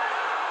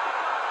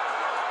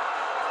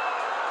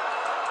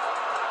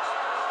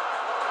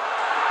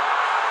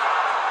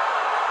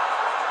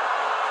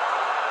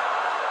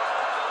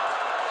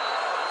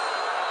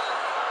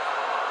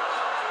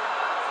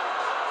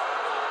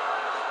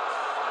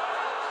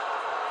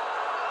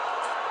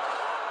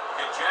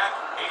 Okay, Jack,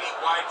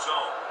 80 wide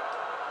zone.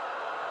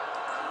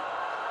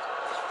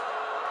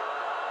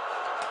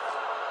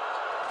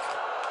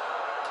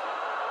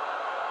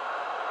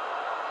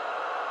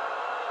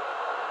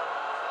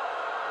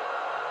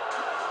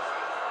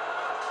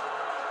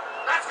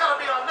 That's gotta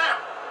be on them.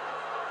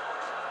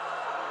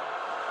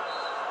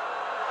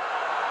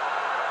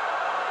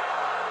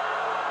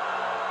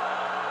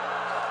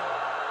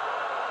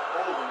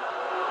 Holding.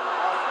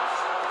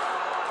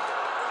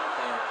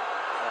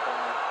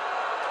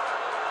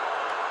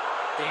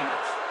 Damn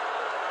it.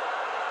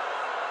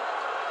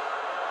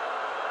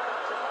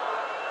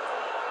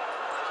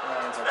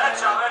 Lions are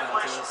That's bad how that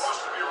play's penalties.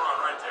 supposed to be run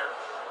right there.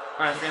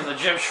 Reminds me of the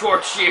Jim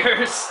Schwartz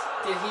years.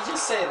 Did he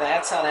just say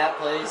that's how that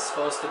play's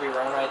supposed to be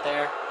run right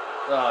there?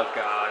 Oh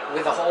god.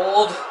 With a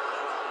hold?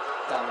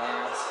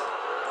 Dumbass.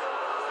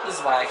 This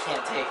is why I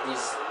can't take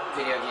these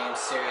video games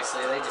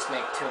seriously. They just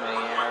make too many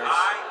Quick errors.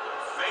 eye,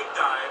 fake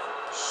dive,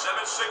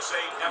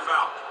 768 F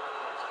out.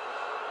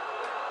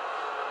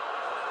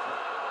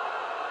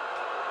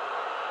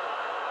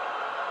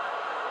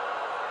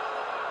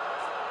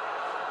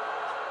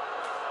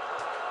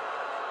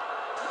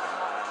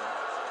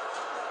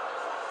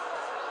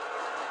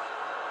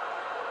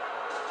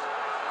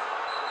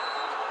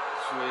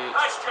 Sweet.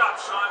 Nice job,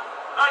 son.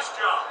 Nice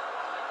job.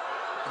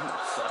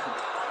 Son.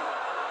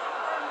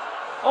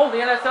 Oh, the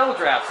NFL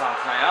draft's on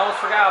tonight. I almost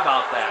forgot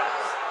about that.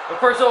 Of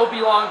course, it will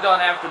be long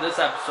done after this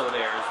episode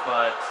airs,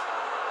 but...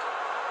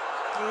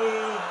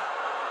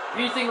 Who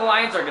do you think the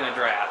Lions are going to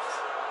draft?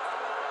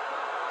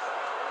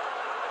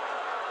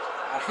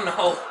 I don't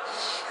know.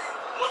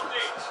 Look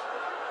neat.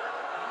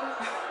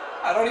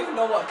 I don't even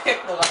know what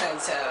pick the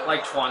Lions have.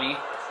 Like 20?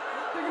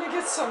 They're gonna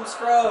get some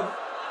scrub.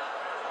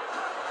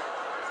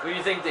 What do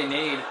you think they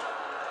need?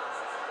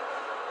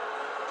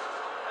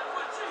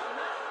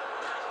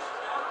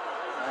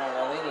 I don't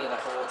know, they need a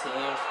whole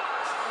team.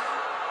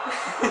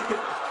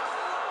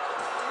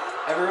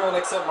 Everyone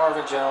except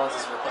Marvin Jones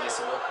is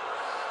replaceable.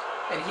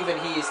 And even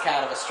he's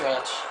kind of a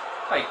stretch.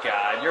 My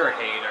god, you're a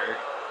hater.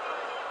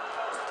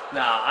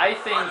 Nah, I All right,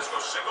 think let's go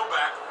single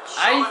back.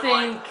 I Solid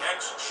think- right,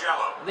 X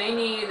shallow. they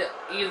need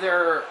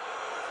either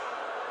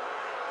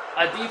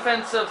a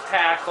defensive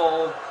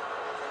tackle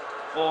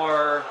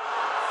or...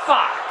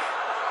 Fuck!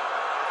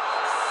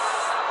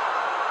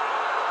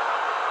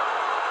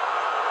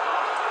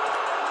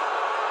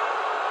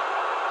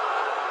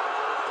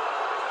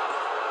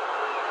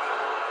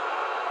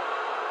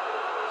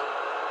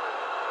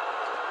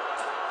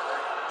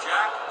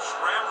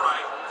 Ram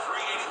right,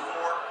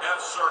 384,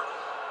 F circle.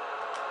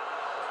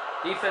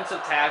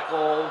 Defensive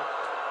tackle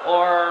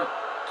or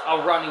a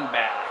running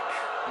back,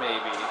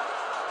 maybe.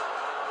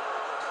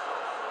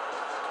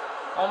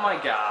 Oh my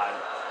god.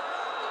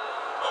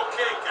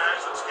 Okay,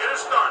 guys, let's get it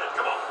started.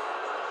 Come on.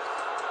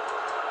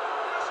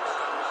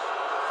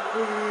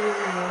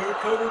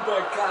 Covered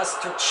by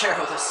Caster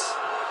Charles.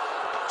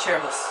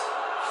 Charles.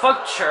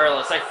 Fuck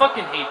Charles. I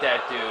fucking hate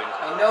that dude.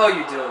 I know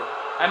you do.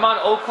 I'm on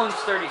Oakland's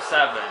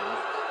 37.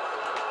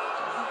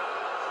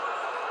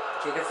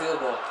 Kick a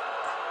field goal.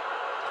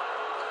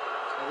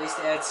 At least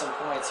add some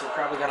points. You're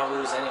probably gonna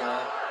lose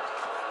anyway.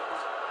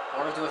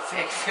 Or do a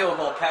fake field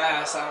goal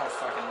pass. I don't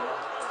fucking know.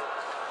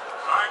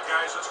 Alright,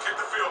 guys, let's kick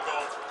the field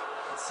goal.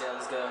 Let's see how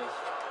this goes.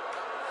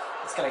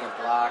 It's gonna get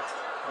blocked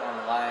on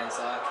the Lions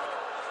side.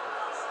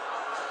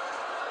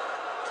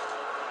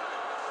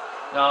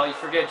 No, you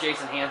forget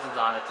Jason Hansen's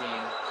on the team.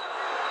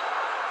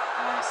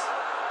 Nice.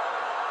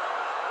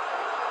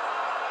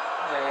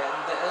 Hey,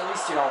 at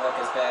least you don't look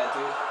as bad,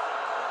 dude.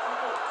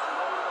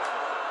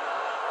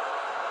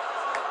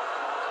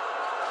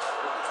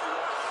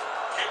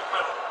 Kick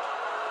middle.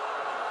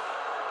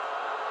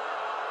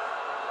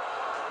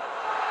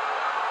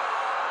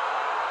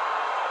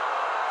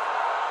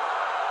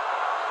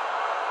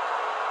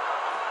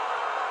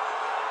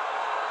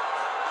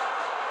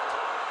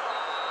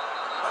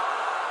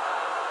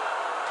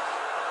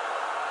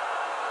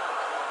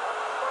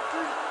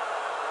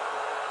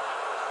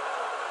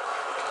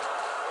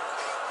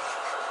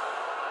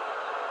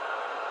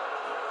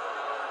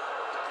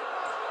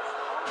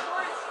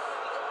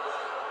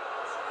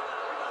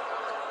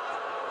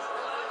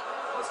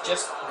 It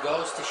just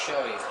goes to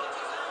show you,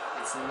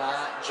 it's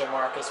not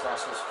Jamarcus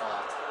Russell's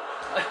fault.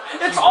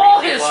 It's He all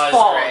really his was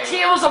fault. great.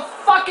 He was a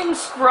fucking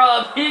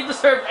scrub. He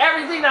deserved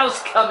everything that was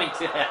coming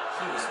to him.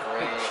 He was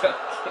great.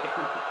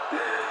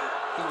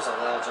 He was a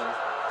legend.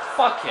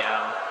 Fuck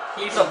him.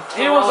 He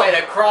He was it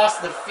a across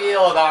the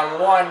field on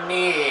one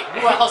knee.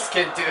 Who else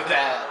can do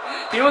that?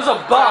 he was a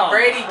Tom bum.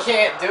 Brady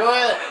can't do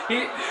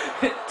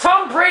it.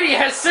 Tom Brady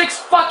has 6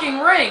 fucking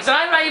rings, and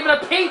I'm not even a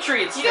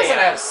Patriots He fan. doesn't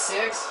have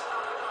 6.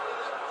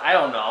 I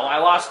don't know. I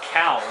lost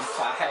count.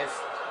 5.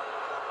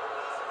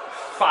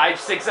 5,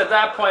 6. At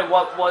that point,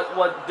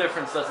 what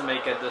difference does it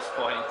make at this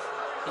point?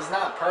 He's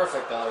not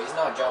perfect though. He's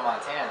no Joe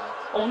Montana.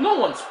 Oh, no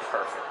one's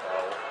perfect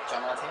though. Joe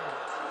Montana.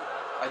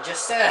 I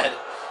just said.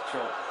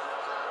 Sure.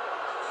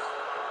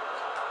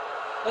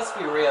 Let's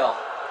be real.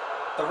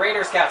 The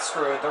Raiders got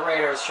screwed. The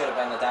Raiders should have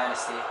been the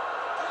dynasty.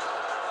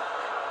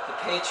 The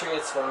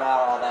Patriots were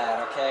not all that,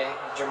 okay?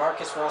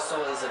 Jamarcus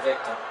Russell is a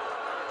victim.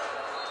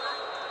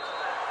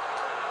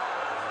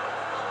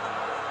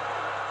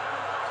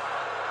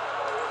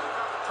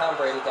 Tom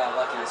Brady got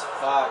lucky as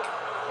fuck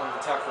in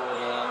the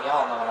Tuckerwood game.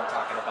 Y'all know what I'm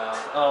talking about.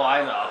 Oh,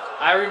 I know.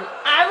 I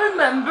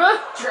remember.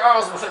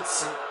 Charles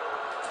Woodson.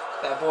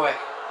 That boy.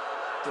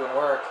 Doing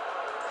work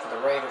for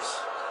the Raiders.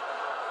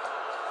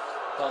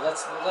 Well,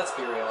 let's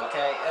be real,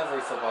 okay?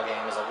 Every football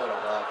game is a little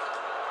luck.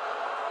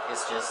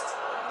 It's just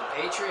the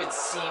Patriots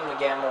seem to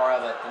get more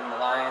of it than the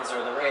Lions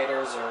or the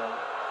Raiders or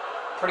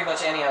pretty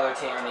much any other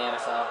team in the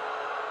NFL.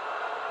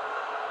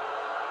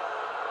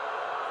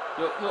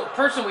 The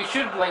person we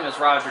should blame is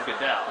Roger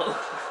Goodell.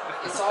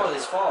 It's all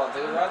his fault,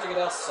 dude. Roger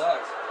Goodell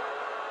sucks.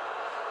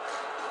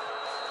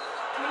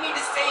 We need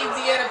to save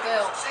the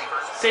NFL.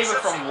 Save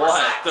it from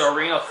what? The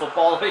Arena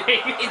Football League?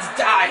 It's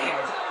dying.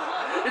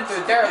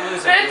 Dude, they're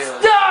losing It's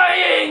views.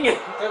 dying!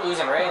 They're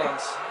losing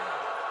ratings.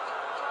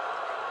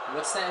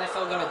 What's the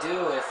NFL gonna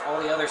do if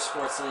all the other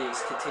sports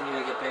leagues continue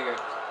to get bigger?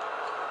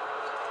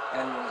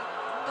 And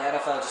the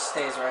NFL just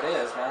stays where it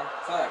is, man.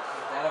 Fuck.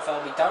 The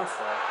NFL will be done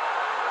for.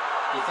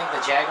 Do you think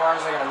the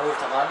Jaguars are gonna move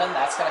to London?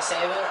 That's gonna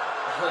save it?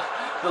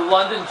 The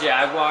London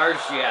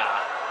Jaguars,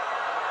 yeah.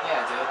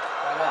 Yeah, dude.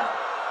 Why not?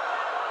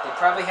 They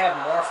probably have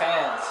more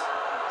fans.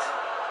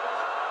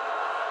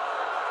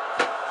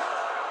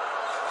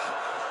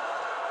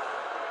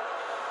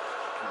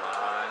 Come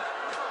on.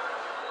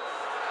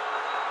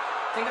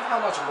 Think of how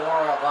much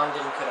more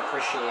London could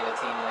appreciate a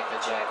team like the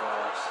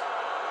Jaguars.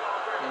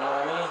 You know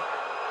what I mean?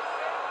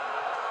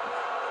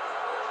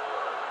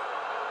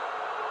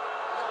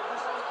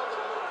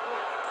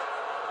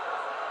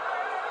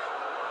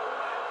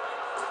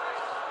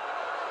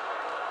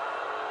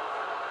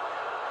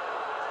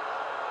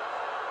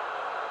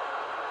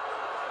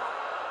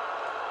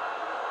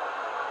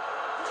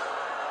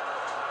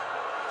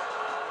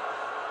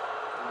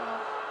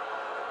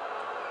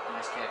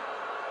 Nice kick.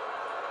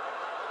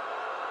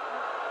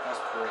 That's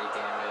pretty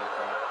damn good,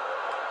 bro.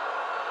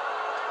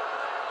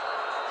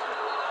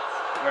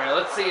 Alright,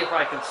 let's see if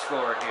I can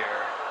score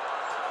here.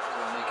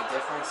 Will it make a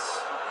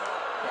difference?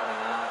 Probably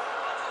not.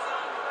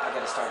 I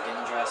gotta start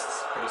getting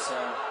dressed pretty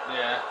soon.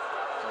 Yeah.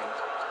 Like,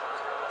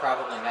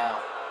 probably now.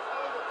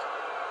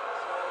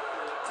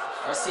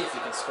 Let's see if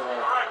you can score.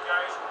 Alright,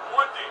 guys,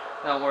 1-D.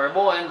 Don't worry,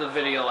 we'll end the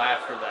video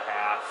after the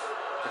half.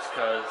 Just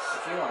cause...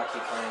 If you want to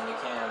keep playing, you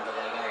can, but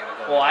like, I gotta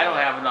go. Well, I don't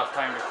have enough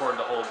time to record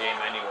the whole game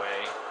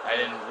anyway. I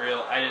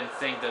didn't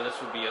think that this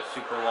would be a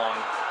super long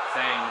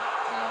thing.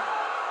 Yeah.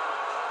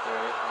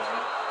 Yeah.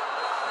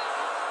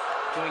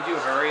 Can we do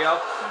hurry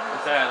up?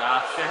 Is that an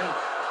option?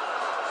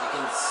 You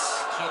can.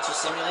 Can't you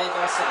simulate the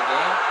rest of the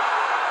game?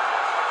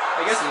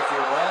 I guess. See if you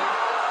win.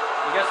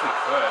 I guess we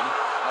could.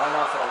 I don't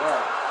know if it'll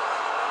work.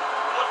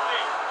 Look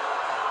deep.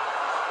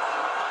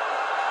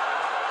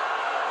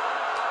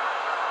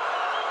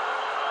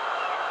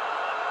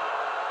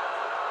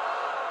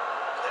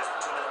 There's the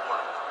 2-minute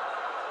warning.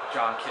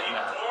 John Keep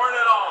Kidnap. pouring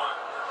it on.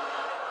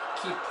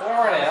 Keep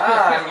pouring it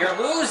on. You're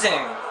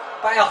losing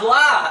by a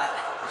lot.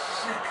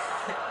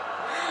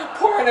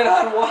 Pouring it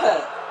on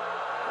what?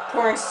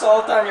 Pouring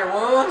salt on your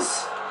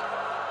wounds?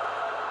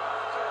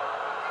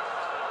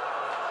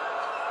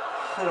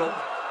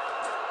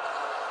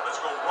 Let's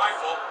go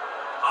rifle.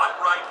 Hot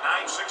right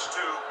 962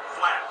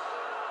 flat.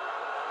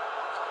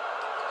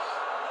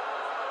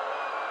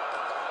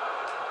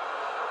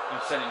 I'm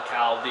sending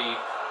Cal deep.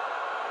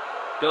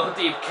 Go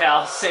deep,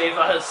 Cal. Save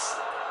us.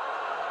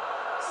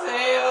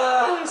 Save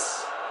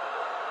us!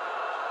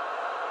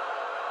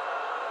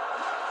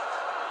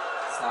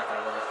 It's not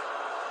gonna work.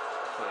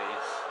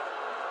 Please.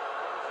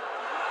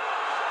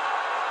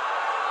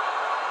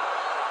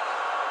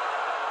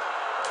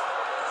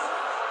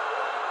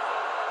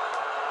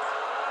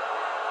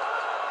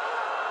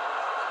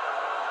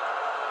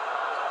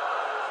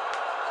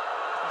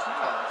 There's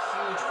not a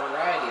huge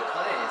variety of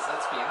plays,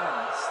 let's be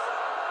honest.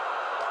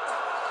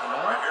 You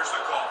know? All right, here's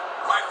the call.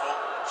 Rifle,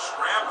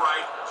 scram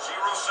right,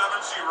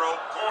 070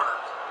 corner.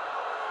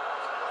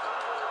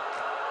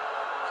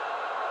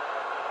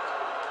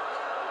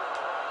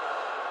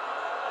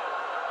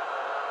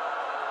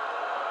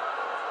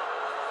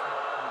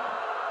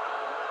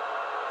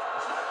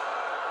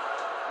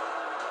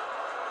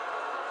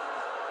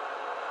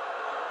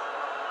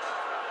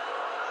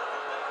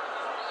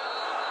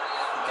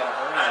 You gotta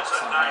hurry up That's a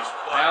somehow. nice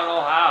play. I don't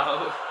know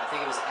how. I think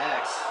it was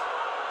X.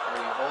 Or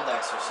you hold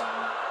X or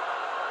something.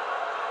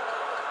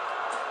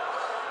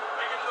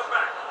 Take it to the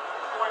back.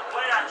 Point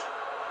play action.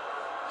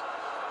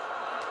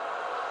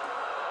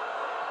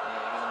 Yeah,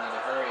 you're gonna need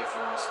to hurry if you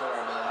want to score,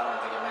 but I don't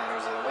think it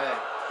matters either way.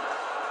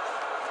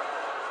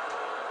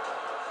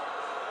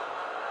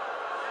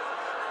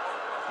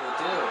 You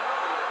do.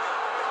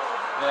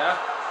 Yeah?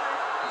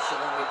 You should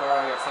let me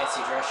borrow your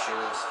fancy dress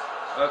shoes.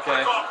 Okay.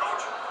 Good call,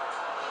 coach.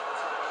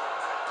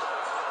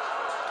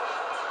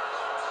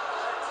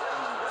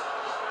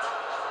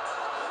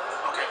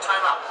 Okay,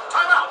 timeout.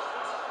 Timeout.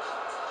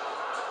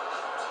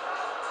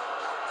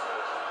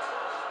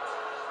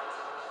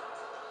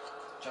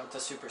 Jump to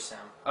Super Sim.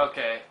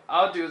 Okay.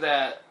 I'll do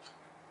that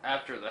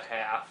after the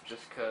half,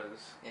 just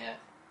cause. Yeah.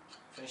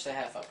 Finish the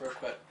half up real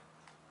quick.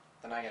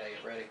 Then I gotta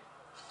get ready.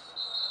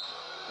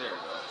 There we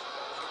go.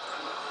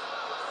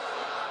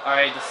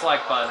 Alright, the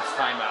select button's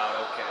timeout,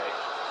 okay.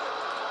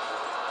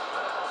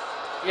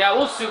 Yeah,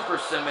 we'll super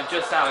sim it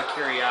just out of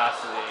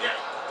curiosity. Okay,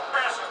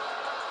 pass it.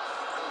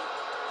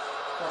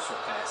 Of course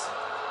we're passing.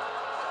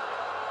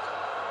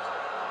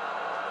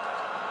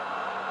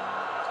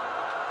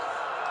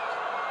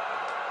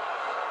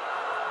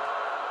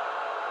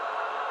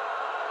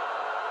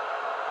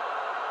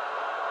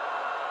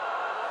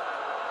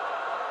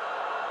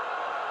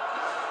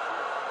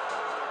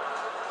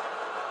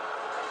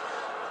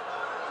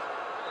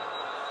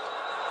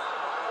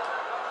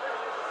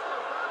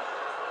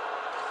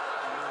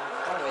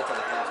 Don't wait till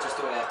the half, just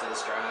do it after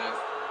this drive.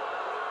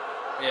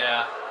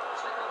 Yeah.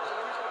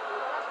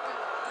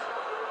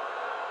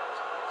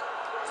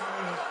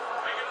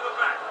 Take it to the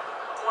back.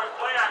 Point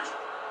play action.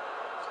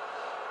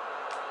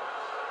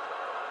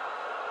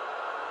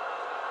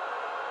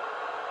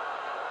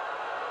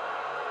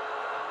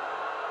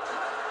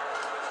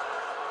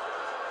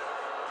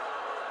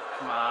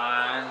 Come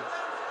on.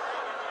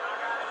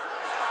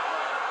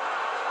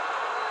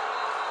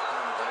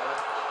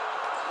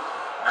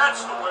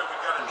 That's the way we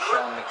gotta do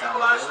Sean it. McDonald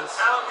Utilize the is.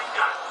 talent we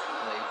got.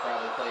 That he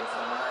probably played for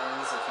the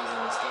Lions if he's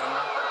in this game.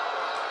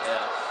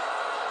 Yeah.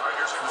 All right,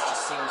 here's your This call.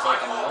 just seems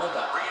like a Rifle,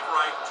 MOBA. read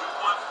right,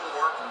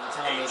 214. And you're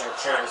telling me Gauge their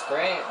check. core is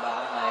great, but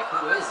I'm like,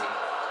 who is he?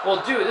 Well,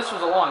 dude, this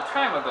was a long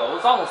time ago. It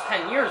was almost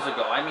 10 years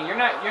ago. I mean, you're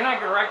not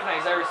gonna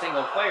recognize every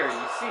single player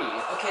you see.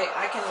 Okay,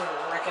 I can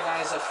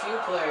recognize a few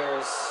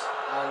players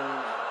on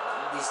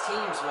these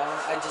teams, man.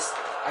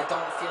 I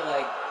don't feel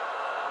like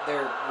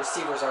their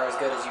receivers are as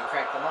good as you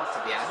crack them up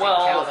to be. I think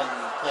Well- Calvin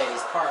played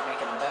his part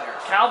making them better.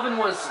 Calvin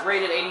was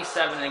rated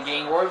 87 in the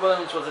game. Roy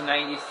Williams was a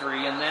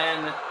 93, and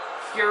then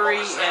Fury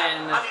What was that?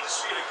 and I need to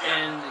see it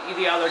again.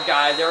 the other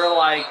guy, they were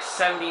like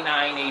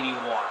 79,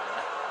 81.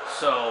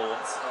 So,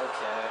 It's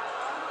okay,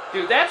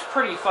 dude, that's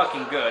pretty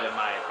fucking good in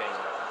my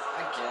opinion.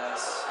 I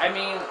guess. I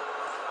mean,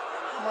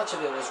 How much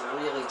of it was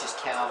really just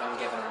Calvin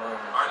giving him room?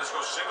 All right, let's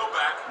go single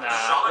back. Nah,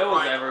 solid it was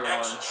right, everyone.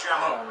 X I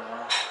shallow. don't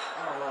know.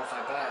 I don't know if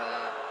I buy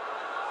that.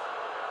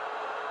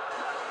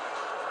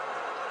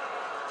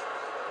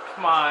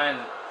 come on,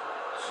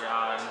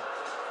 John.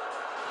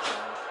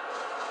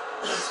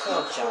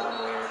 Spell John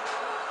weird.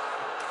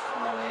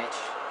 No H.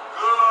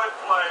 Good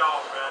play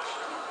offense.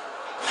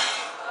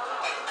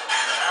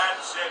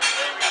 That's it,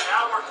 baby.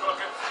 Now we're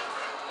cooking.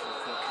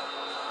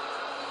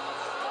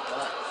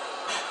 But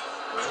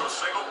Let's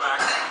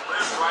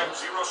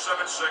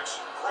 076,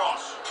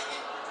 cross.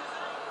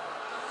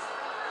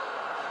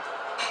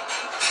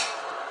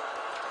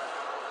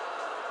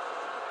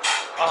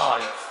 Oh,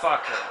 you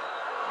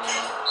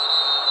fucker.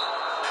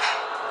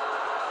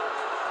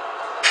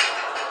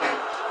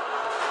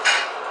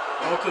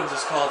 Oakland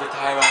just called a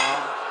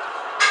timeout.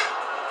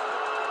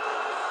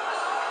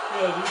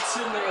 Yeah, dude,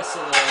 sitting there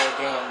still the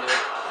game, dude.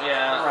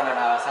 Yeah. I'm running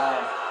out of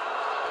time.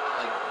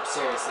 Like,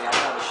 seriously, I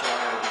probably should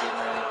already be getting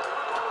ready.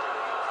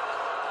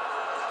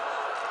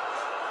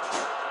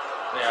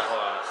 Yeah,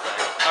 hold on a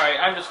sec. Alright,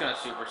 I'm just gonna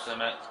super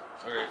sim it.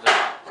 Where is it?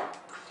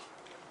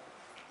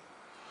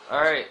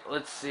 Alright,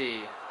 let's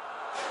see.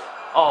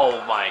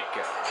 Oh my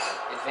god.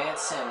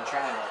 Advanced sim,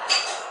 trying it.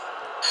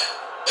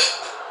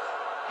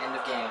 End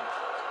of game.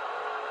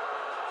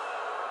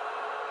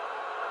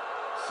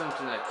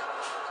 Simtonic.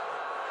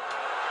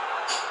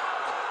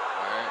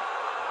 Alright.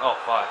 Oh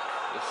fuck.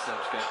 This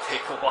sim's gonna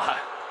take a while.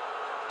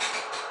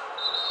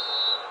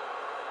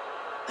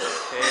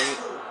 Okay.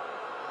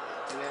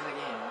 Do end the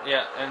game, right?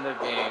 Yeah, end of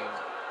game.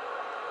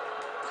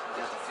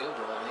 We got the field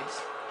goal at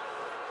least.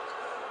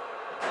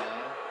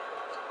 Okay.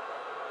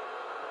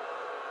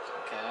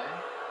 Okay.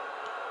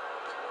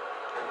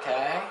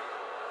 Okay.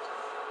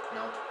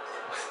 Nope.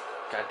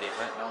 God damn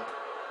it. Nope.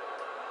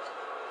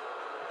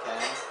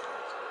 Okay.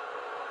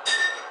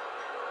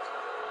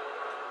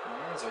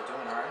 Lions are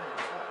doing alright.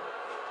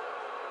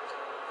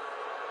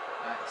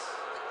 Nice.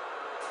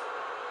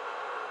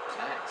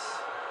 Nice.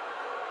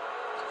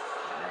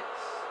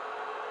 Nice.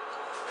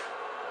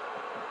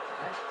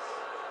 Nice.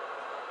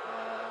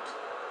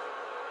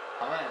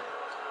 I'm in.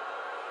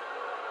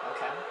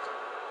 Okay.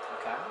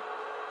 Okay.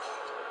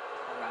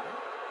 Alright.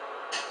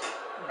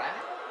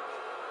 Alright.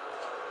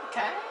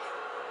 Okay.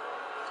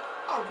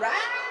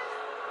 Alright.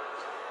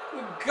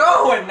 We're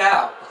going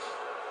now.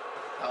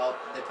 Oh,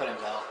 they put in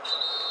Bell.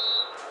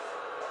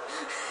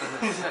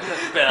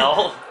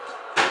 Bell.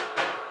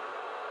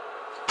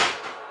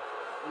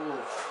 Ooh,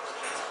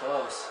 it's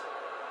close.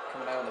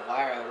 Coming down the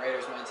wire, the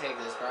Raiders might take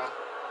this, bro.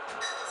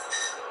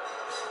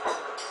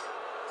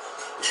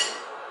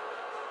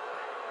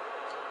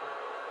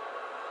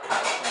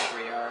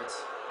 23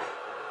 yards.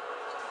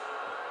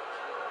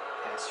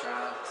 Pass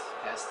dropped.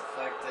 Pass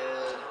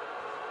deflected.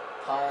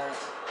 Punt.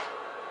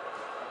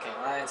 Okay,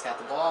 Lions got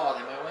the ball.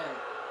 They might win.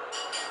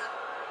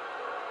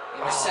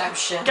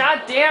 Interception. Oh,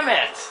 God damn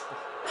it!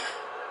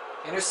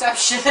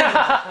 Interception.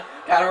 Got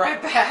it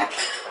right back.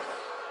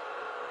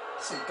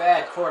 Some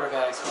bad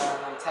quarterbacks, man,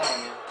 I'm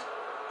telling you.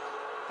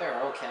 They're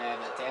okay,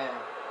 but damn.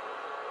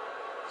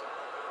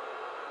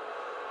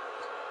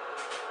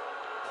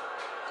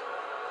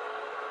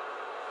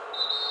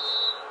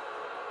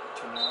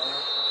 Turnover.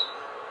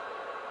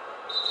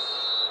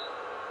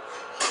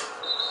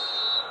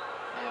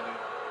 Yeah, dude.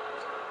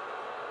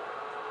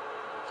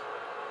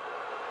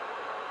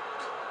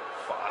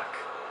 Fuck.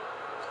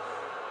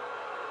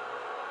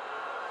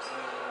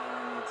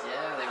 And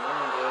yeah, they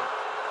won, dude.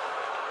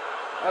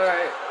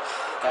 Alright.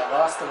 Got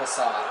lost in the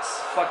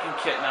sauce. Fucking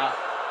Kitna.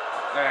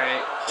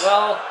 Alright.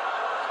 Well,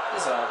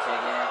 This is an okay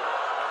game.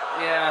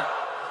 yeah.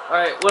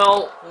 Alright,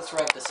 well, Let's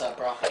wrap this up,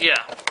 bro. yeah.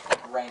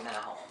 Right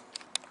now.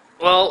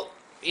 Well,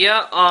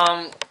 yeah,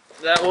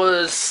 that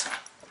was...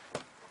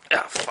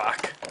 Ah,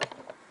 fuck.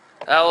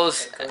 That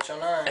was Head Coach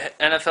 09.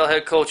 NFL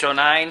Head Coach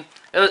 09.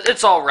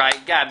 It's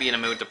alright. Gotta be in a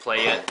mood to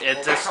play it. Well,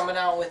 It's we're just... coming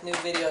out with new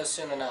videos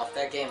soon enough.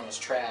 That game was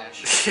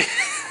trash.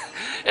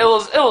 it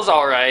was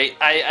alright.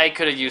 I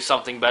could have used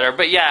something better.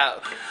 But yeah,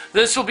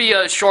 this will be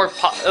a short...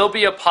 It'll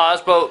be a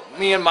pause, but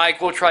me and Mike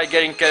will try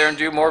getting together and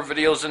do more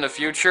videos in the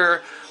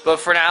future. But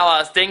for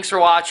now, thanks for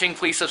watching.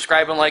 Please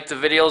subscribe and like the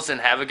videos,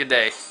 and have a good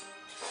day.